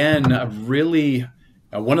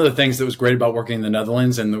 one of the things that was great about working in the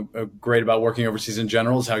Netherlands and great about working overseas in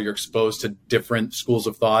general is how you're exposed to different schools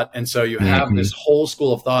of thought. And so you have this whole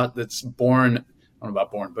school of thought that's born, I don't know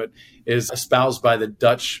about born, but is espoused by the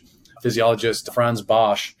Dutch physiologist Frans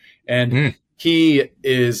Bosch. And he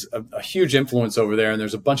is a huge influence over there, and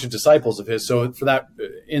there's a bunch of disciples of his. So for that,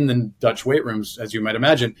 in the Dutch weight rooms, as you might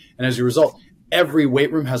imagine, and as a result, every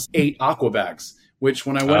weight room has 8 aqua bags, which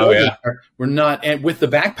when I went over there, were not, and with the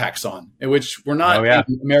backpacks on, which were not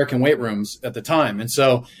in American weight rooms at the time. And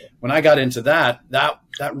so when I got into that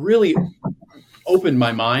really opened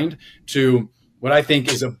my mind to what I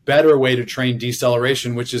think is a better way to train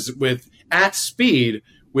deceleration, which is at speed,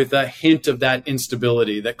 with a hint of that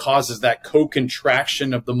instability that causes that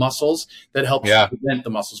co-contraction of the muscles that helps prevent the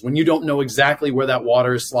muscles. When you don't know exactly where that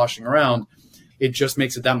water is sloshing around, it just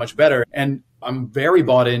makes it that much better. And I'm very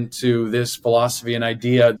bought into this philosophy and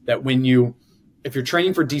idea that if you're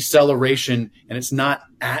training for deceleration and it's not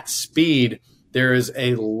at speed, there is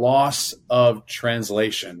a loss of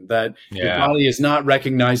translation, that your body is not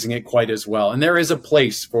recognizing it quite as well. And there is a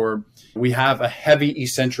place we have a heavy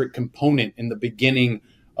eccentric component in the beginning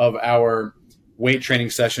of our weight training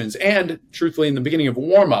sessions, and truthfully in the beginning of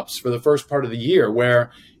warm-ups for the first part of the year, where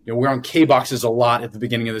we're on K boxes a lot at the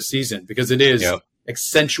beginning of the season, because it is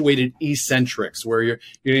accentuated eccentrics where you're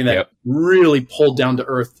getting that really pulled down to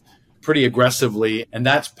earth pretty aggressively, and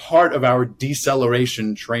that's part of our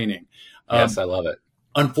deceleration training. Yes, I love it.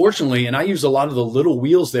 Unfortunately, and I use a lot of the little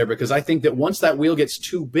wheels there, because I think that once that wheel gets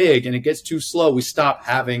too big and it gets too slow, we stop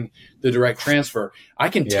having the direct transfer. I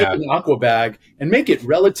can take an aqua bag and make it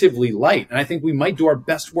relatively light. And I think we might do our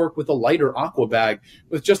best work with a lighter aqua bag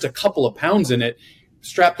with just a couple of pounds in it.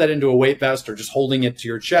 Strap that into a weight vest or just holding it to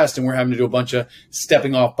your chest, and we're having to do a bunch of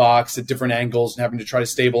stepping off box at different angles and having to try to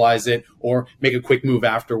stabilize it or make a quick move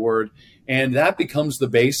afterward. And that becomes the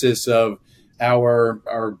basis of our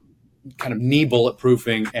kind of knee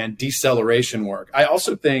bulletproofing and deceleration work. I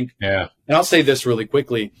also think, and I'll say this really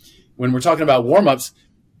quickly, when we're talking about warm-ups,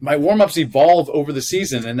 my warm-ups evolve over the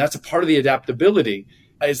season, and that's a part of the adaptability,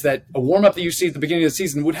 is that a warm-up that you see at the beginning of the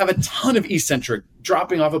season would have a ton of eccentric,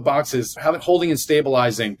 dropping off of boxes, holding and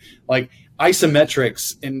stabilizing, like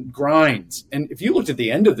isometrics and grinds. And if you looked at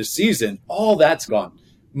the end of the season, all that's gone.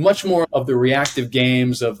 Much more of the reactive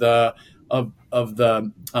games, of the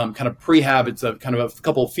kind of prehab. It's a kind of a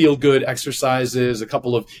couple of feel-good exercises, a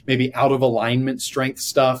couple of maybe out-of-alignment strength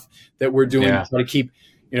stuff that we're doing to try to keep,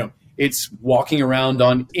 it's walking around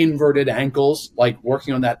on inverted ankles, like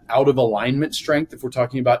working on that out-of-alignment strength if we're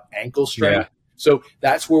talking about ankle strength. So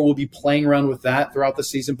that's where we'll be playing around with that throughout the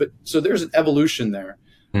season. But so there's an evolution there.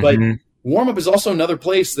 But warm-up is also another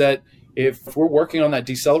place that if we're working on that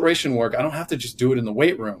deceleration work, I don't have to just do it in the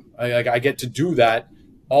weight room. I get to do that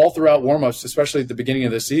all throughout warm-ups, especially at the beginning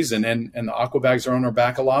of the season. And the aqua bags are on our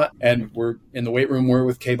back a lot. And we're in the weight room, we're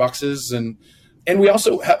with K boxes. And we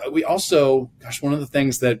also, one of the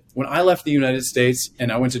things that when I left the United States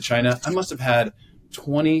and I went to China, I must have had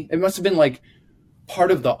it must have been like part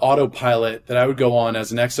of the autopilot that I would go on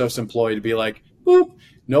as an Exos employee to be like, boop,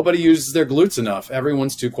 nobody uses their glutes enough.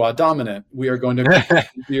 Everyone's too quad dominant. We are going to,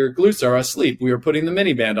 your glutes are asleep. We are putting the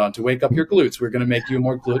mini band on to wake up your glutes. We're going to make you a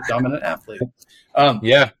more glute dominant athlete.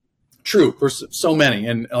 True for so many.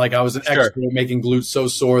 And like I was an expert at making glutes so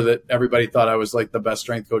sore that everybody thought I was like the best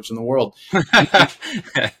strength coach in the world.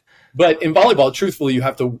 But in volleyball, truthfully, you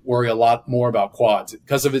have to worry a lot more about quads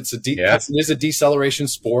because of it is a deceleration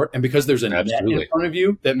sport. And because there's a net in front of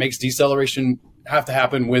you that makes deceleration have to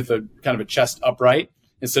happen with a kind of a chest upright.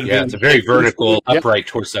 Instead of it's a very vertical, upright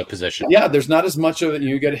torso position. Yeah, there's not as much of it.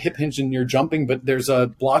 You get a hip hinge and you're jumping, but there's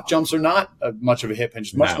block jumps are not much of a hip hinge.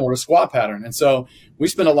 It's much more of a squat pattern. And so we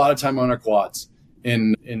spend a lot of time on our quads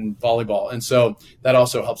in volleyball. And so that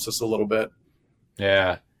also helps us a little bit.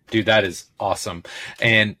 Yeah, dude, that is awesome.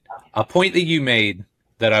 And a point that you made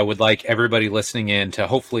that I would like everybody listening in to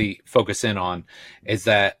hopefully focus in on is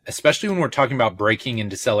that, especially when we're talking about braking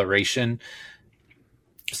and deceleration,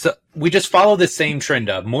 so we just follow the same trend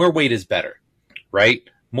of more weight is better, right?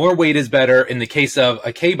 More weight is better. In the case of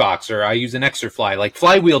a K boxer, I use an Exerfly, like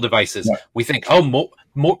flywheel devices. Yeah. We think,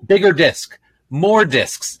 more bigger disc, more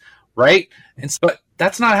discs, right? And so, but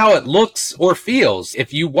that's not how it looks or feels.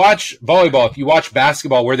 If you watch volleyball, if you watch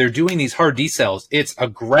basketball where they're doing these hard decels, it's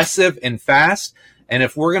aggressive and fast. And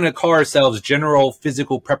if we're going to call ourselves general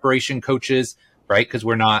physical preparation coaches, right, because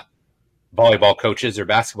we're not volleyball coaches or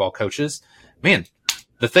basketball coaches, man,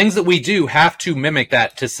 the things that we do have to mimic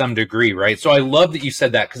that to some degree, right? So I love that you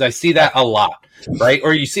said that because I see that a lot, right?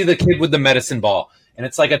 Or you see the kid with the medicine ball, and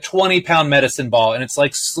it's like a 20-pound medicine ball, and it's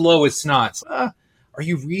like slow as snot. Are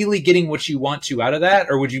you really getting what you want to out of that?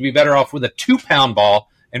 Or would you be better off with a 2-pound ball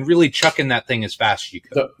and really chucking that thing as fast as you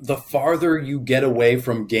could? The farther you get away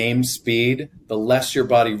from game speed, the less your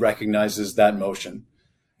body recognizes that motion.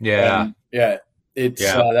 Yeah.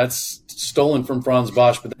 That's stolen from Franz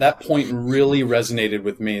Bosch, but that point really resonated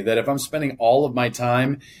with me, that if I'm spending all of my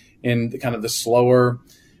time in the kind of the slower,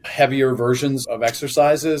 heavier versions of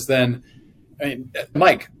exercises, then,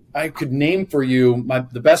 Mike, I could name for you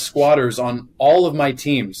the best squatters on all of my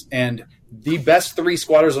teams, and the best 3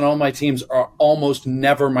 squatters on all my teams are almost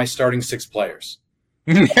never my starting 6 players.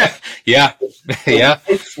 Yeah.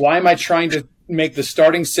 Why am I trying to make the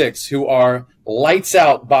starting 6, who are lights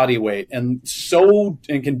out body weight and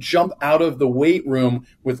can jump out of the weight room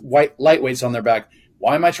with light weights on their back?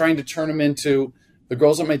 Why am I trying to turn them into the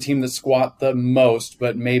girls on my team that squat the most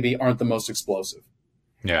but maybe aren't the most explosive?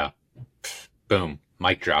 Yeah. Boom.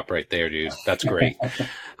 Mic drop right there, dude. That's great.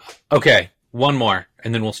 Okay, one more,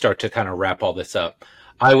 and then we'll start to kind of wrap all this up.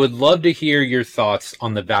 I would love to hear your thoughts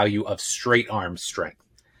on the value of straight arm strength.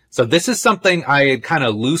 So this is something I had kind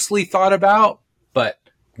of loosely thought about, but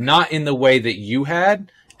not in the way that you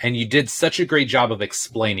had, and you did such a great job of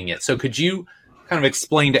explaining it. So could you kind of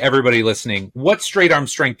explain to everybody listening what straight arm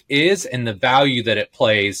strength is and the value that it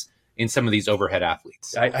plays in some of these overhead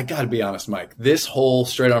athletes? I got to be honest, Mike. This whole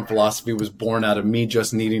straight arm philosophy was born out of me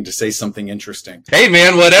just needing to say something interesting. Hey,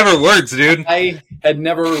 man, whatever works, dude. I had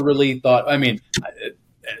never really thought,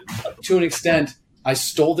 to an extent, I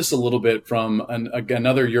stole this a little bit from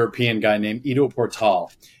another European guy named Ido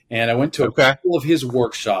Portal. And I went to a couple of his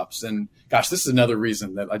workshops. And gosh, this is another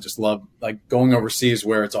reason that I just love like going overseas,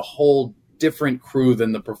 where it's a whole different crew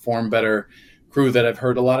than the Perform Better crew that I've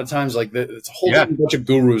heard a lot of times. Like it's a whole different bunch of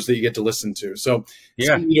gurus that you get to listen to. So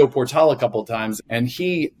Ido Portal a couple of times, and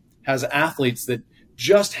he has athletes that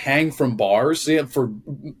just hang from bars for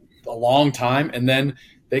a long time, and then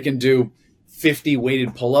they can do 50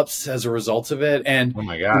 weighted pull-ups as a result of it. And oh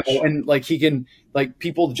my gosh, and like he can, like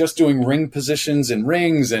people just doing ring positions and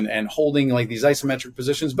rings and holding like these isometric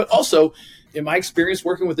positions. But also in my experience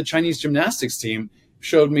working with the Chinese gymnastics team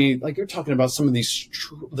showed me, like you're talking about some of these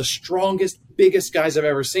the strongest, biggest guys I've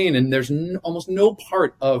ever seen, and there's almost no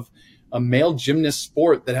part of a male gymnast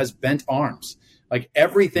sport that has bent arms. Like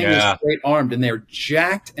everything is straight armed, and they're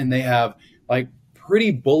jacked, and they have like pretty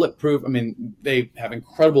bulletproof. I mean, they have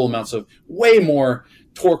incredible amounts of way more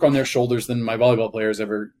torque on their shoulders than my volleyball players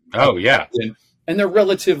ever. Oh yeah, and they're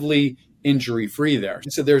relatively injury free there.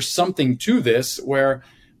 So there's something to this where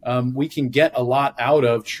we can get a lot out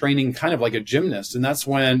of training kind of like a gymnast. And that's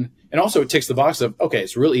when, and also it ticks the box of, okay,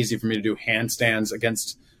 it's real easy for me to do handstands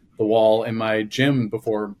against the wall in my gym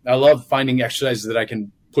before. I love finding exercises that I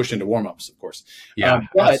can push into warm-ups, of course. Yeah,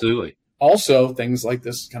 absolutely. Also things like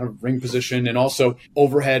this kind of ring position and also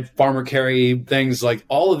overhead farmer carry things, like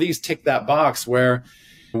all of these tick that box where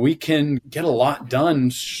we can get a lot done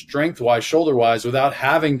strength-wise, shoulder-wise, without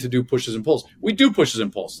having to do pushes and pulls. We do pushes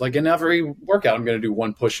and pulls. Like in every workout, I'm going to do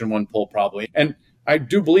one push and one pull probably. And I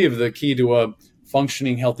do believe the key to a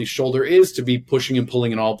functioning, healthy shoulder is to be pushing and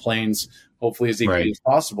pulling in all planes, hopefully as equally as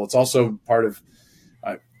possible. It's also part of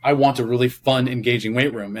I want a really fun, engaging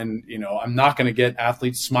weight room. And, I'm not going to get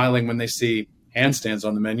athletes smiling when they see handstands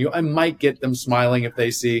on the menu. I might get them smiling if they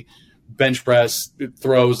see bench press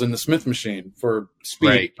throws in the Smith machine for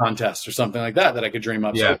speed contests or something like that I could dream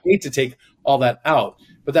up. So I hate to take all that out.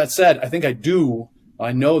 But that said, I think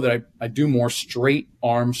I know that I do more straight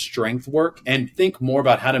arm strength work and think more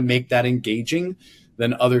about how to make that engaging than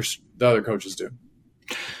the other coaches do.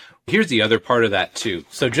 Here's the other part of that too.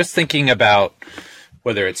 So just thinking about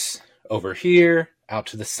whether it's over here, out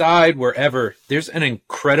to the side, wherever, there's an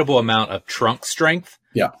incredible amount of trunk strength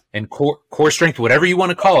and core strength, whatever you want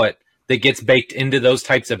to call it, that gets baked into those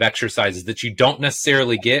types of exercises that you don't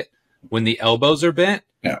necessarily get when the elbows are bent.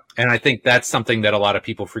 Yeah. And I think that's something that a lot of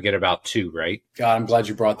people forget about too, right? God, I'm glad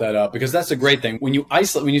you brought that up, because that's a great thing. When you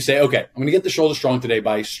say, okay, I'm going to get the shoulder strong today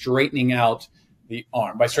by straightening out the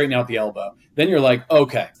arm, by straightening out the elbow, then you're like,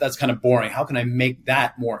 okay, that's kind of boring. How can I make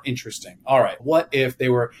that more interesting? All right, what if they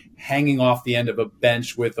were hanging off the end of a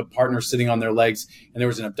bench with a partner sitting on their legs and there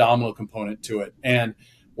was an abdominal component to it? And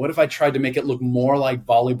what if I tried to make it look more like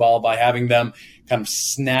volleyball by having them kind of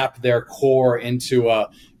snap their core into a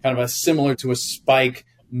kind of a similar to a spike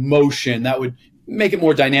motion that would make it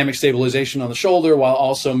more dynamic stabilization on the shoulder while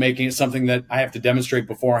also making it something that I have to demonstrate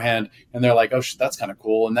beforehand. And they're like, oh, that's kind of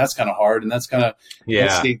cool. And that's kind of hard. And that's kind of,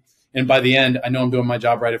 risky. And by the end, I know I'm doing my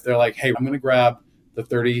job right. If they're like, hey, I'm going to grab the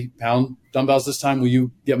 30-pound dumbbells this time, will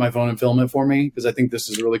you get my phone and film it for me? Because I think this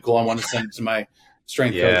is really cool. I want to send it to my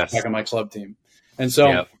strength coach back on my club team. And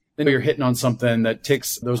so then you're hitting on something that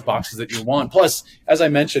ticks those boxes that you want. Plus, as I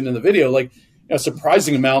mentioned in the video, like a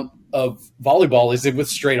surprising amount of volleyball is with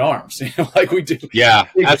straight arms, like we do. Yeah,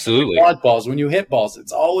 absolutely. Quad balls, when you hit balls,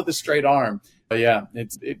 it's all with a straight arm. But yeah,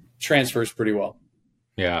 it transfers pretty well.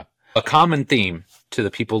 Yeah. A common theme to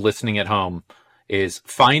the people listening at home is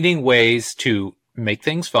finding ways to make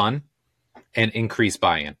things fun and increase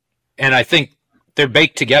buy-in. And I think they're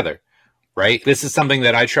baked together, right? This is something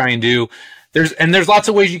that I try and do. There's lots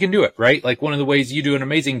of ways you can do it, right? Like one of the ways you do an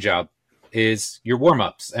amazing job is your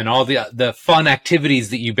warm-ups and all the fun activities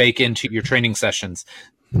that you bake into your training sessions.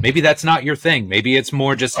 Maybe that's not your thing. Maybe it's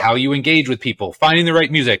more just how you engage with people, finding the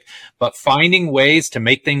right music, but finding ways to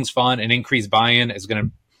make things fun and increase buy-in is going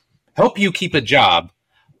to help you keep a job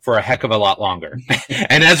for a heck of a lot longer.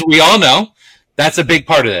 And as we all know, that's a big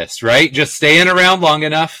part of this, right? Just staying around long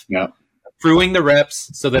enough, accruing the reps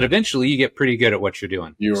so that eventually you get pretty good at what you're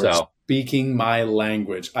doing. You're speaking my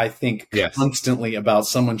language. I think constantly about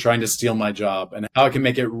someone trying to steal my job and how I can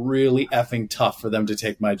make it really effing tough for them to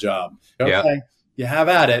take my job. Okay, you have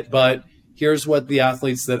at it, but here's what the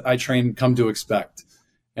athletes that I train come to expect.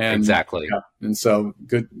 And exactly. And so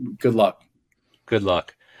good luck. Good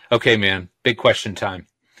luck. Okay, man. Big question time.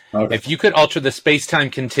 Okay. If you could alter the space-time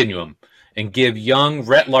continuum and give young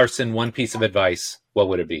Rett Larson one piece of advice, what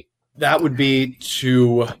would it be? That would be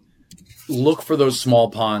to look for those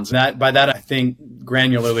small ponds. And by that, I think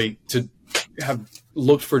granularly to have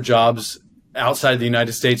looked for jobs outside of the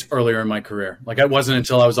United States earlier in my career. Like it wasn't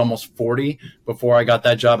until I was almost 40 before I got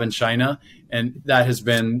that job in China. And that has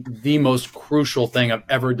been the most crucial thing I've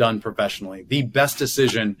ever done professionally. The best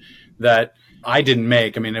decision that I didn't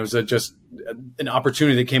make. I mean, it was just an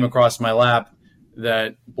opportunity that came across my lap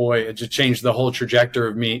that, boy, it just changed the whole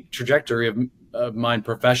trajectory of mine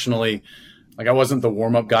professionally. Like I wasn't the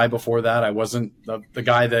warm-up guy before that. I wasn't the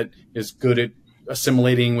guy that is good at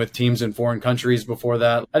assimilating with teams in foreign countries before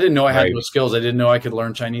that. I didn't know I had those skills. I didn't know I could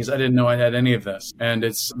learn Chinese. I didn't know I had any of this. And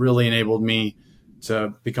it's really enabled me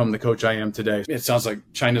to become the coach I am today. It sounds like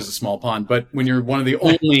China's a small pond, but when you're one of the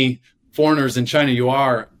only foreigners in China, you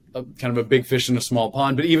are kind of a big fish in a small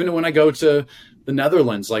pond. But even when I go to the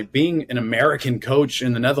Netherlands, like being an American coach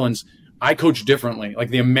in the Netherlands, I coach differently. Like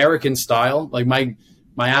the American style, like my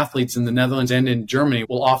athletes in the Netherlands and in Germany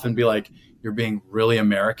will often be like, you're being really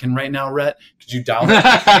American right now, Rhett. Could you dial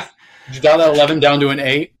that? Could you dial that 11 down to an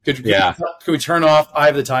 8? Could we turn off Eye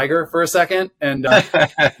of the Tiger for a second and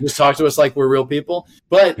just talk to us like we're real people?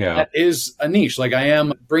 But that is a niche. Like I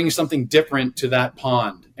am bringing something different to that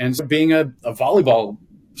pond. And so being a volleyball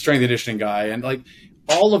strength and conditioning guy and like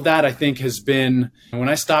all of that, I think has been when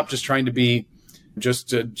I stopped just trying to be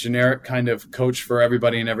just a generic kind of coach for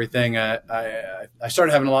everybody and everything. I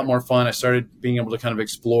started having a lot more fun. I started being able to kind of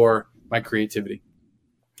explore my creativity.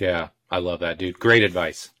 Yeah, I love that, dude. Great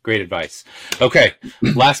advice. Great advice. Okay,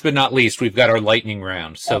 last but not least, we've got our lightning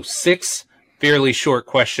round. So 6 fairly short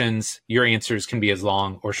questions. Your answers can be as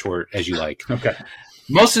long or short as you like. Okay.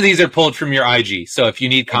 Most of these are pulled from your IG, so if you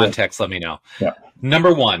need context, let me know. Yeah.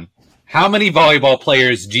 Number 1, how many volleyball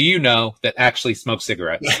players do you know that actually smoke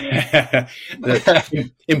cigarettes?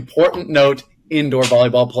 The important note, indoor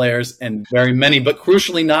volleyball players, and very many, but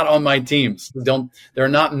crucially not on my teams. There are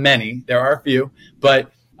not many. There are a few,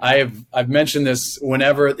 but I've mentioned this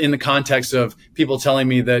whenever in the context of people telling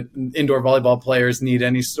me that indoor volleyball players need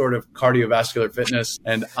any sort of cardiovascular fitness,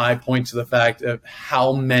 and I point to the fact of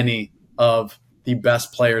how many of the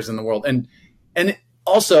best players in the world. And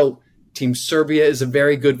also, Team Serbia is a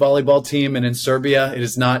very good volleyball team, and in Serbia, it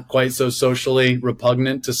is not quite so socially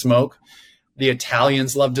repugnant to smoke. The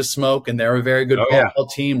Italians love to smoke, and they're a very good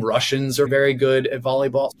volleyball team. Russians are very good at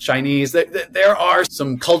volleyball. Chinese. There are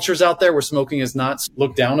some cultures out there where smoking is not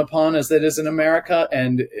looked down upon as it is in America,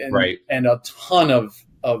 and a ton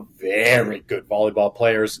of very good volleyball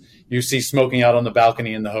players you see smoking out on the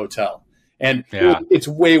balcony in the hotel. And it's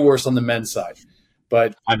way worse on the men's side.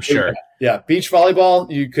 But I'm sure. Beach volleyball,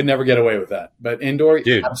 you could never get away with that. But indoor,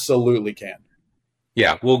 you absolutely can.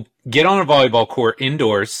 Yeah, well, get on a volleyball court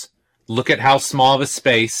indoors. Look at how small of a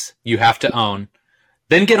space you have to own.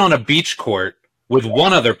 Then get on a beach court with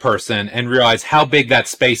one other person and realize how big that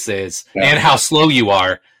space is and how slow you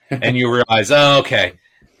are. And you realize,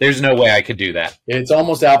 There's no way I could do that. It's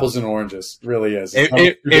almost apples and oranges. It really is.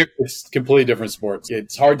 It's completely different sports.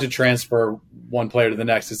 It's hard to transfer one player to the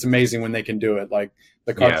next. It's amazing when they can do it, like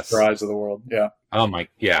the Carter Drives of the world. Yeah. Oh,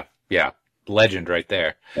 yeah. Legend right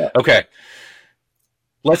there. Yeah. Okay.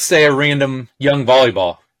 Let's say a random young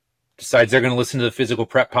volleyball decides they're going to listen to the Physical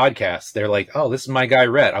Prep podcast. They're like, oh, this is my guy,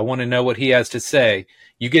 Rett. I want to know what he has to say.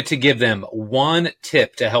 You get to give them one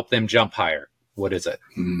tip to help them jump higher. What is it?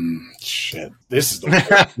 Shit. This is the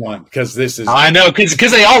worst one because this is. I know,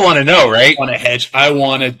 because they all want to know, right? I want to hedge. I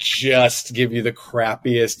want to just give you the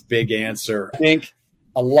crappiest big answer. I think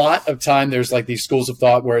a lot of time there's like these schools of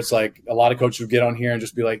thought where it's like a lot of coaches would get on here and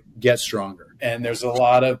just be like, get stronger. And there's a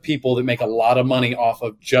lot of people that make a lot of money off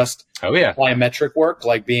of just plyometric work,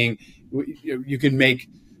 like being, you can make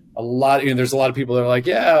a lot. There's a lot of people that are like,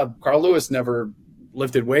 yeah, Carl Lewis never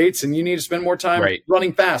lifted weights and you need to spend more time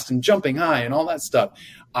running fast and jumping high and all that stuff.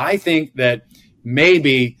 I think that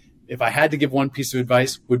maybe if I had to give one piece of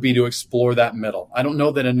advice would be to explore that middle. I don't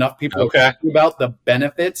know that enough people are talking about the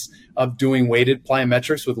benefits of doing weighted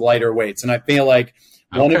plyometrics with lighter weights. And I feel like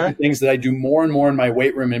one of the things that I do more and more in my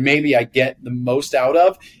weight room, and maybe I get the most out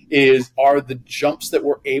of, are the jumps that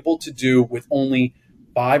we're able to do with only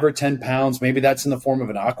 5 or 10 pounds. Maybe that's in the form of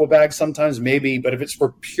an aqua bag sometimes, maybe. But if it's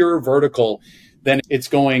for pure vertical, then it's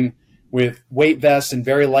going with weight vests and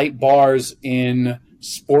very light bars in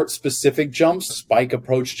sport-specific jumps, spike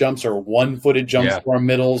approach jumps or one-footed jumps for our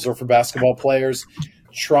middles or for basketball players,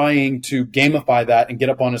 trying to gamify that and get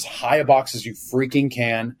up on as high a box as you freaking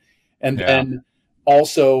can. And then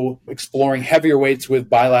also exploring heavier weights with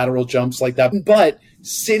bilateral jumps like that. But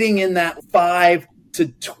sitting in that 5 to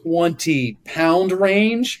 20 pound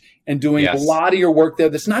range and doing a lot of your work there.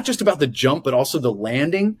 That's not just about the jump, but also the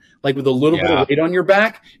landing, like with a little bit of weight on your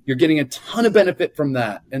back, you're getting a ton of benefit from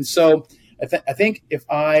that. And so I think if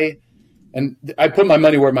I put my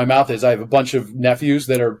money where my mouth is, I have a bunch of nephews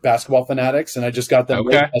that are basketball fanatics and I just got them,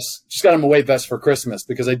 a weight vest for Christmas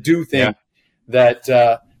because I do think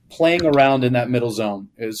that, playing around in that middle zone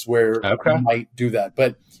is where I might do that.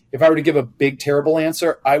 But if I were to give a big, terrible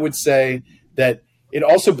answer, I would say that it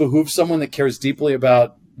also behooves someone that cares deeply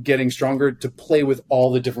about getting stronger to play with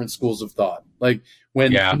all the different schools of thought. Like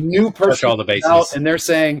when a new person comes out and they're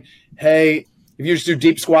saying, hey, if you just do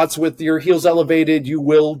deep squats with your heels elevated, you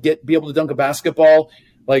will be able to dunk a basketball.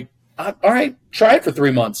 Like, all right, try it for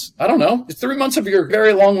 3 months. I don't know. It's 3 months of your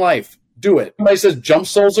very long life. Do it. Somebody says jump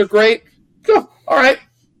soles are great. Go. All right.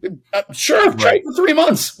 Sure. Try it for 3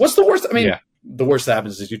 months. What's the worst? I mean, the worst that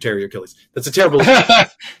happens is you tear your Achilles. That's a terrible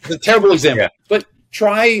example. But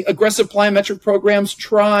try aggressive plyometric programs.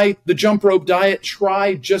 Try the jump rope diet.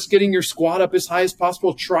 Try just getting your squat up as high as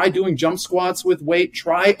possible. Try doing jump squats with weight.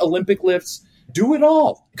 Try Olympic lifts. Do it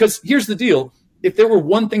all. Because here's the deal. If there were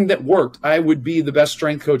one thing that worked, I would be the best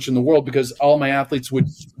strength coach in the world because all my athletes would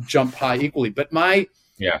jump high equally. But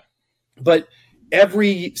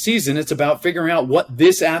every season, it's about figuring out what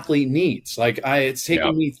this athlete needs. Like it's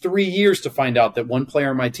taken me 3 years to find out that one player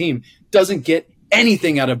on my team doesn't get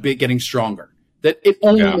anything out of getting stronger, that it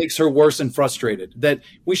only makes her worse and frustrated, that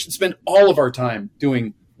we should spend all of our time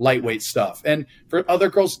doing lightweight stuff. And for other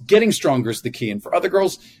girls, getting stronger is the key. And for other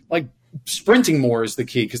girls, like sprinting more is the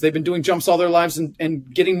key because they've been doing jumps all their lives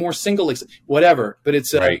and getting more single, whatever. But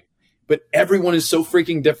it's but everyone is so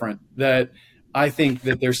freaking different that I think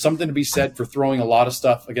that there's something to be said for throwing a lot of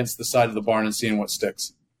stuff against the side of the barn and seeing what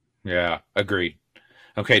sticks. Yeah, agreed.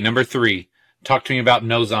 Okay, number 3, talk to me about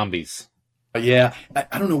no zombies. I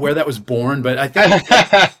don't know where that was born, but I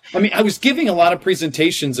think, I was giving a lot of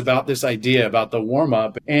presentations about this idea, about the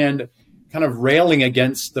warm-up, and kind of railing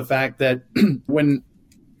against the fact that when,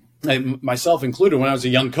 myself included, when I was a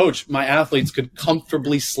young coach, my athletes could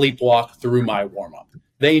comfortably sleepwalk through my warm-up.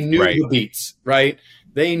 They knew the beats, right?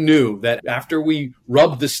 They knew that after we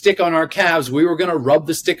rubbed the stick on our calves, we were going to rub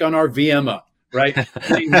the stick on our VMA, right?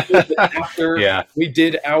 They knew that after we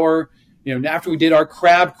did our, after we did our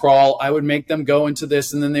crab crawl, I would make them go into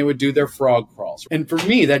this and then they would do their frog crawls. And for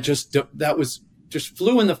me, that was just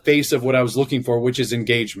flew in the face of what I was looking for, which is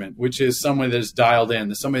engagement, which is someone that is dialed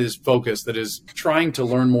in, somebody that's focused, that is trying to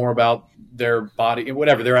learn more about their body,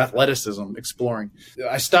 whatever, their athleticism, exploring.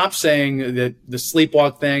 I stopped saying that the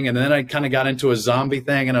sleepwalk thing, and then I kind of got into a zombie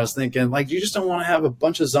thing, and I was thinking, like, you just don't want to have a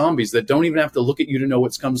bunch of zombies that don't even have to look at you to know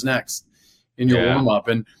what comes next in your warm-up.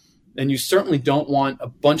 And you certainly don't want a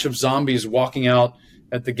bunch of zombies walking out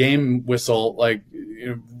at the game whistle, like,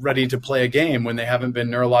 ready to play a game when they haven't been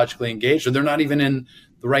neurologically engaged, or they're not even in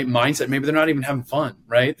the right mindset. Maybe they're not even having fun,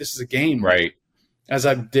 right? This is a game. Right. As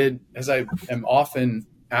I am often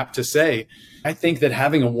apt to say, I think that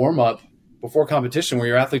having a warm-up before competition where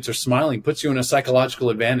your athletes are smiling puts you in a psychological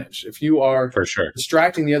advantage. If you are for sure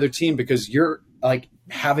distracting the other team because you're like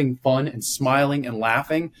having fun and smiling and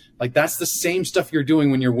laughing, like that's the same stuff you're doing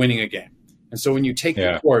when you're winning a game. And so when you take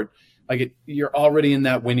the court, you're already in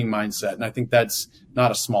that winning mindset. And I think that's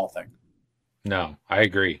not a small thing. No, I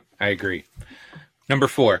agree. Number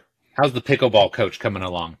 4, how's the pickleball coach coming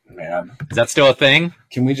along? Man, is that still a thing?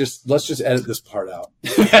 Let's just edit this part out.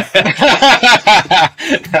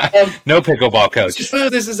 No pickleball coach.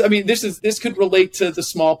 This could relate to the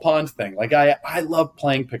small pond thing. Like I love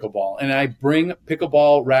playing pickleball, and I bring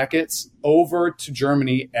pickleball rackets over to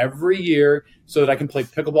Germany every year so that I can play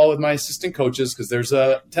pickleball with my assistant coaches, because there's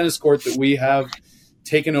a tennis court that we have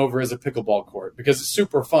taken over as a pickleball court because it's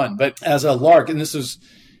super fun. But as a lark, and this is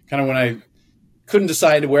kind of when I couldn't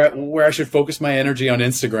decide where I should focus my energy on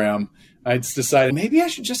Instagram, I just decided maybe I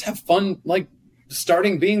should just have fun, like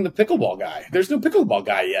starting being the pickleball guy. There's no pickleball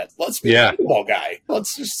guy yet. Let's be the pickleball guy.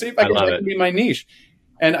 Let's just see if I can be my niche.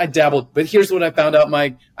 And I dabbled, but here's what I found out,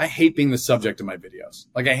 Mike. I hate being the subject of my videos.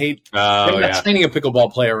 Like I'm not training a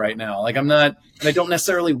pickleball player right now. Like I'm not, and I don't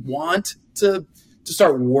necessarily want to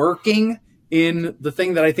start working in the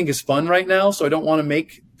thing that I think is fun right now. So I don't want to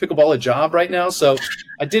make pickleball a job right now. So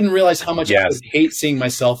I didn't realize how much I would hate seeing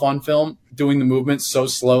myself on film doing the movements so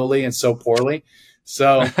slowly and so poorly.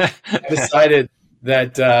 So I decided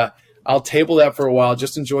that I'll table that for a while,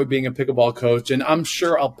 just enjoy being a pickleball coach. And I'm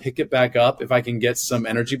sure I'll pick it back up if I can get some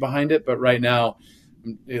energy behind it. But right now,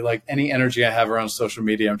 like any energy I have around social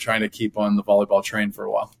media, I'm trying to keep on the volleyball train for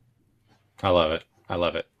a while. I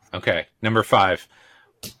love it. Okay. Number 5.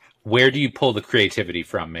 Where do you pull the creativity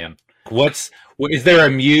from, man? Is there a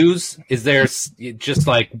muse? Is there just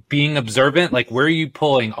like being observant? Like, where are you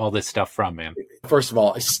pulling all this stuff from, man? First of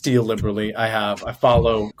all, I steal liberally. I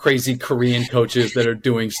follow crazy Korean coaches that are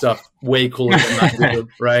doing stuff way cooler than I do,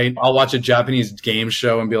 right? I'll watch a Japanese game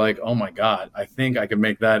show and be like, oh my God, I think I could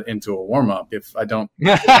make that into a warm-up if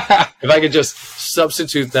I could just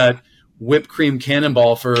substitute that whipped cream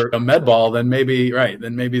cannonball for a med ball, then maybe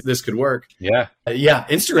this could work. Yeah.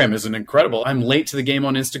 Instagram is an incredible. I'm late to the game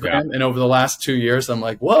on Instagram. And over the last 2 years, I'm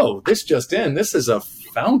like, whoa, this is a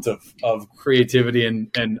fount of creativity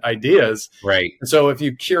and ideas. Right. And so if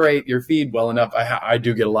you curate your feed well enough, I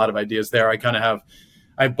do get a lot of ideas there. I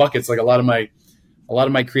have buckets. Like a lot of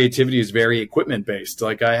my creativity is very equipment based.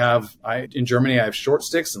 Like in Germany, I have short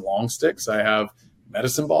sticks and long sticks. I have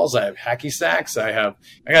medicine balls. I have hacky sacks. I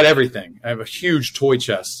got everything. I have a huge toy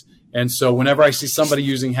chest. And so whenever I see somebody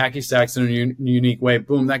using hacky sacks in a unique way,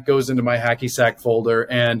 boom, that goes into my hacky sack folder.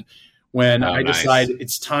 And when I decide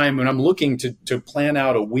it's time, when I'm looking to plan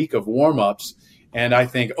out a week of warm-ups, and I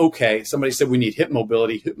think, okay, somebody said we need hip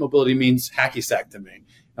mobility. Hip mobility means hacky sack to me. And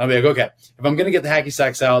I'll be like, okay, if I'm going to get the hacky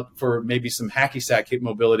sacks out for maybe some hacky sack hip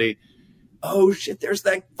mobility, oh shit, there's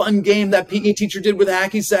that fun game that PE teacher did with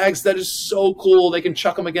hacky sacks. That is so cool. They can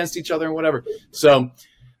chuck them against each other and whatever. So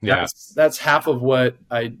that's half of it.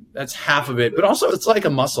 But also it's like a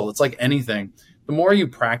muscle. It's like anything. The more you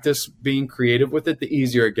practice being creative with it, the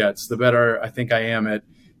easier it gets. The better I think I am at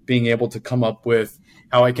being able to come up with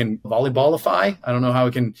how I can volleyballify. I don't know how I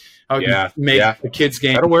can make a kid's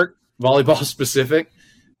game that'll work. Volleyball specific.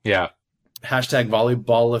 Yeah. Hashtag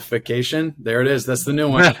volleyballification. There it is. That's the new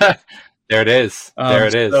one. There it is.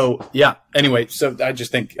 So, anyway, so I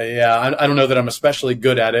just think, I don't know that I'm especially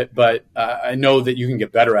good at it, but I know that you can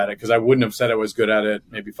get better at it because I wouldn't have said I was good at it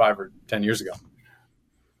maybe 5 or 10 years ago.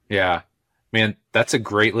 Yeah, man, that's a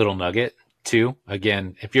great little nugget too.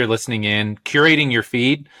 Again, if you're listening in, curating your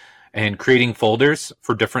feed and creating folders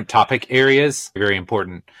for different topic areas, very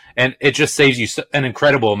important. And it just saves you an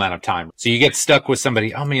incredible amount of time. So you get stuck with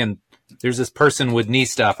somebody, oh man, there's this person with knee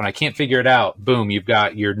stuff and I can't figure it out. Boom, you've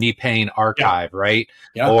got your knee pain archive, right?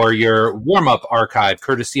 Yeah. Or your warm-up archive,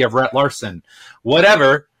 courtesy of Rett Larson,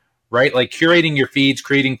 whatever, right? Like curating your feeds,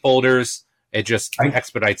 creating folders, it just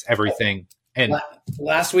expedites everything. And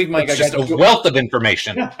last week, Mike, I got just a wealth of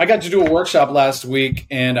information. Yeah, I got to do a workshop last week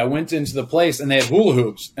and I went into the place and they had hula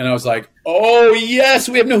hoops. And I was like, oh, yes,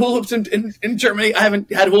 we have no hula hoops in Germany. I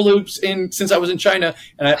haven't had hula hoops since I was in China.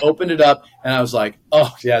 And I opened it up and I was like,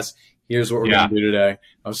 oh, yes. Here's what we're going to do today.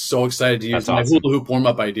 I was so excited to use my hula hoop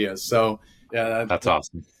warm-up ideas. So, that's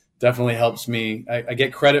awesome. Definitely helps me. I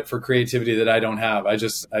get credit for creativity that I don't have. I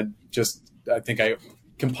think I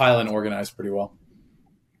compile and organize pretty well.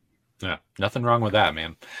 Yeah, nothing wrong with that,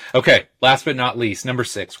 man. Okay, last but not least, number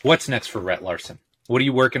 6. What's next for Rett Larson? What are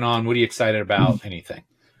you working on? What are you excited about? Anything?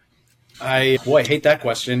 I hate that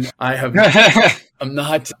question. I'm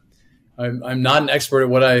I'm not an expert at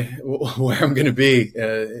where I'm going to be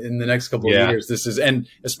in the next couple of years. And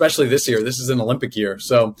especially this year, this is an Olympic year.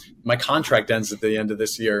 So my contract ends at the end of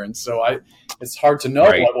this year. And so it's hard to know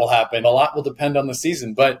what will happen. A lot will depend on the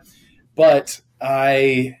season, but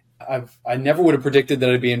I never would have predicted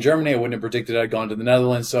that I'd be in Germany. I wouldn't have predicted I'd gone to the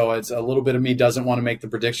Netherlands. So it's a little bit of me doesn't want to make the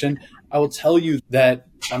prediction. I will tell you that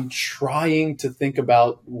I'm trying to think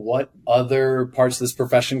about what other parts of this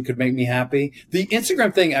profession could make me happy. The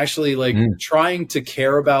Instagram thing, actually, trying to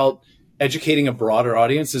care about educating a broader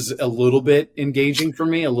audience is a little bit engaging for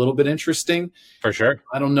me, a little bit interesting. For sure.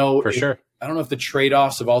 I don't know. I don't know if the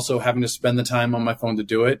trade-offs of also having to spend the time on my phone to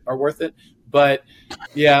do it are worth it. But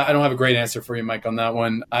yeah, I don't have a great answer for you, Mike, on that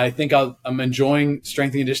one. I think I'm enjoying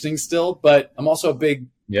strength and conditioning still, but I'm also a big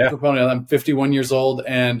proponent. I'm 51 years old,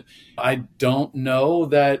 and I don't know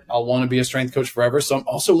that I'll want to be a strength coach forever. So I'm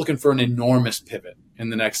also looking for an enormous pivot in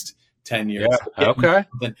the next 10 years. Yeah. Okay.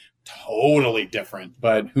 Something totally different,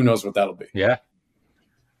 but who knows what that'll be. Yeah.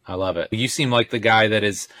 I love it. You seem like the guy that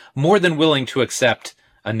is more than willing to accept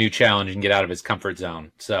a new challenge and get out of his comfort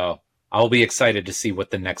zone. So I'll be excited to see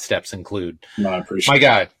what the next steps include. No, I appreciate it. My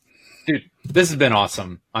guy, dude, this has been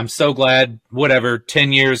awesome. I'm so glad,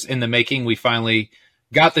 10 years in the making, we finally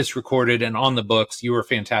got this recorded and on the books. You were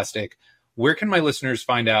fantastic. Where can my listeners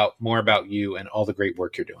find out more about you and all the great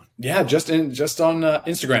work you're doing? Yeah, just on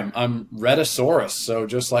Instagram. I'm Rettasaurus. So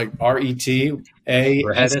just like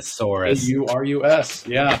RETASAURUS.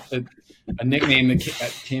 Yeah, a nickname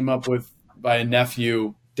that came up with by a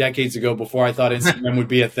nephew decades ago before I thought Instagram would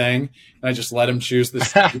be a thing. And I just let him choose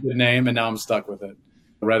this name, and now I'm stuck with it.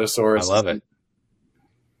 Rettasaurus. I love it.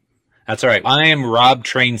 That's all right. I am Rob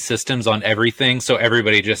Train Systems on everything, so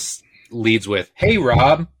everybody just leads with, "Hey,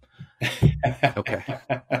 Rob." Okay.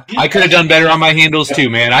 I could have done better on my handles too,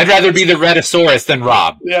 man. I'd rather be the Rettasaurus than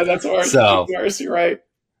Rob. Yeah, that's hard. So, you're right.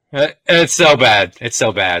 It's so bad. It's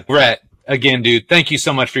so bad. Rhett, again, dude, thank you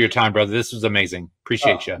so much for your time, brother. This was amazing.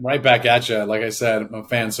 Appreciate you. Right back at you. Like I said, I'm a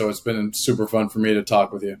fan, so it's been super fun for me to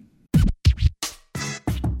talk with you.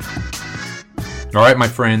 All right, my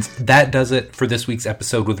friends, that does it for this week's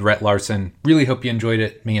episode with Rett Larson. Really hope you enjoyed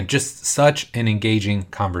it. Man, just such an engaging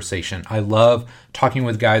conversation. I love talking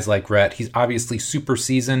with guys like Rett. He's obviously super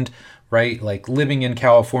seasoned, right? Like living in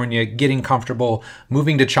California, getting comfortable,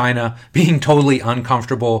 moving to China, being totally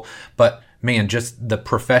uncomfortable. But man, just the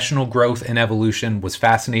professional growth and evolution was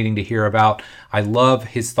fascinating to hear about. I love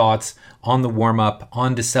his thoughts on the warm-up,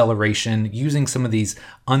 on deceleration, using some of these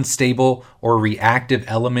unstable or reactive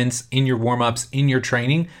elements in your warm-ups, in your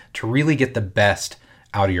training to really get the best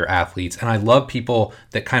out of your athletes. And I love people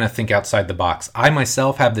that kind of think outside the box. I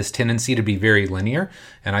myself have this tendency to be very linear,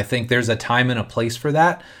 and I think there's a time and a place for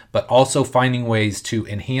that, but also finding ways to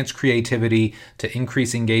enhance creativity, to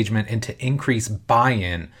increase engagement, and to increase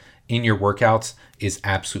buy-in in your workouts is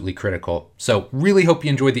absolutely critical. So really hope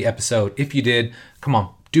you enjoyed the episode. If you did, come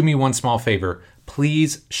on, do me one small favor.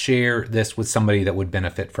 Please share this with somebody that would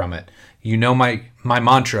benefit from it. You know my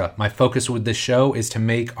mantra, my focus with this show is to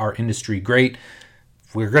make our industry great.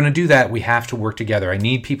 If we're going to do that, we have to work together. I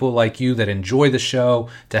need people like you that enjoy the show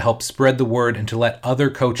to help spread the word and to let other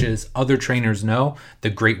coaches, other trainers know the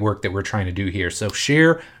great work that we're trying to do here. So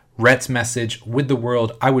share Rhett's message with the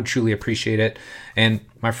world. I would truly appreciate it. And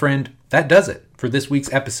my friend, that does it for this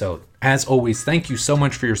week's episode. As always, thank you so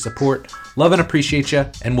much for your support. Love and appreciate you.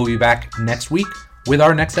 And we'll be back next week with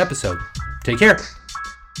our next episode. Take care.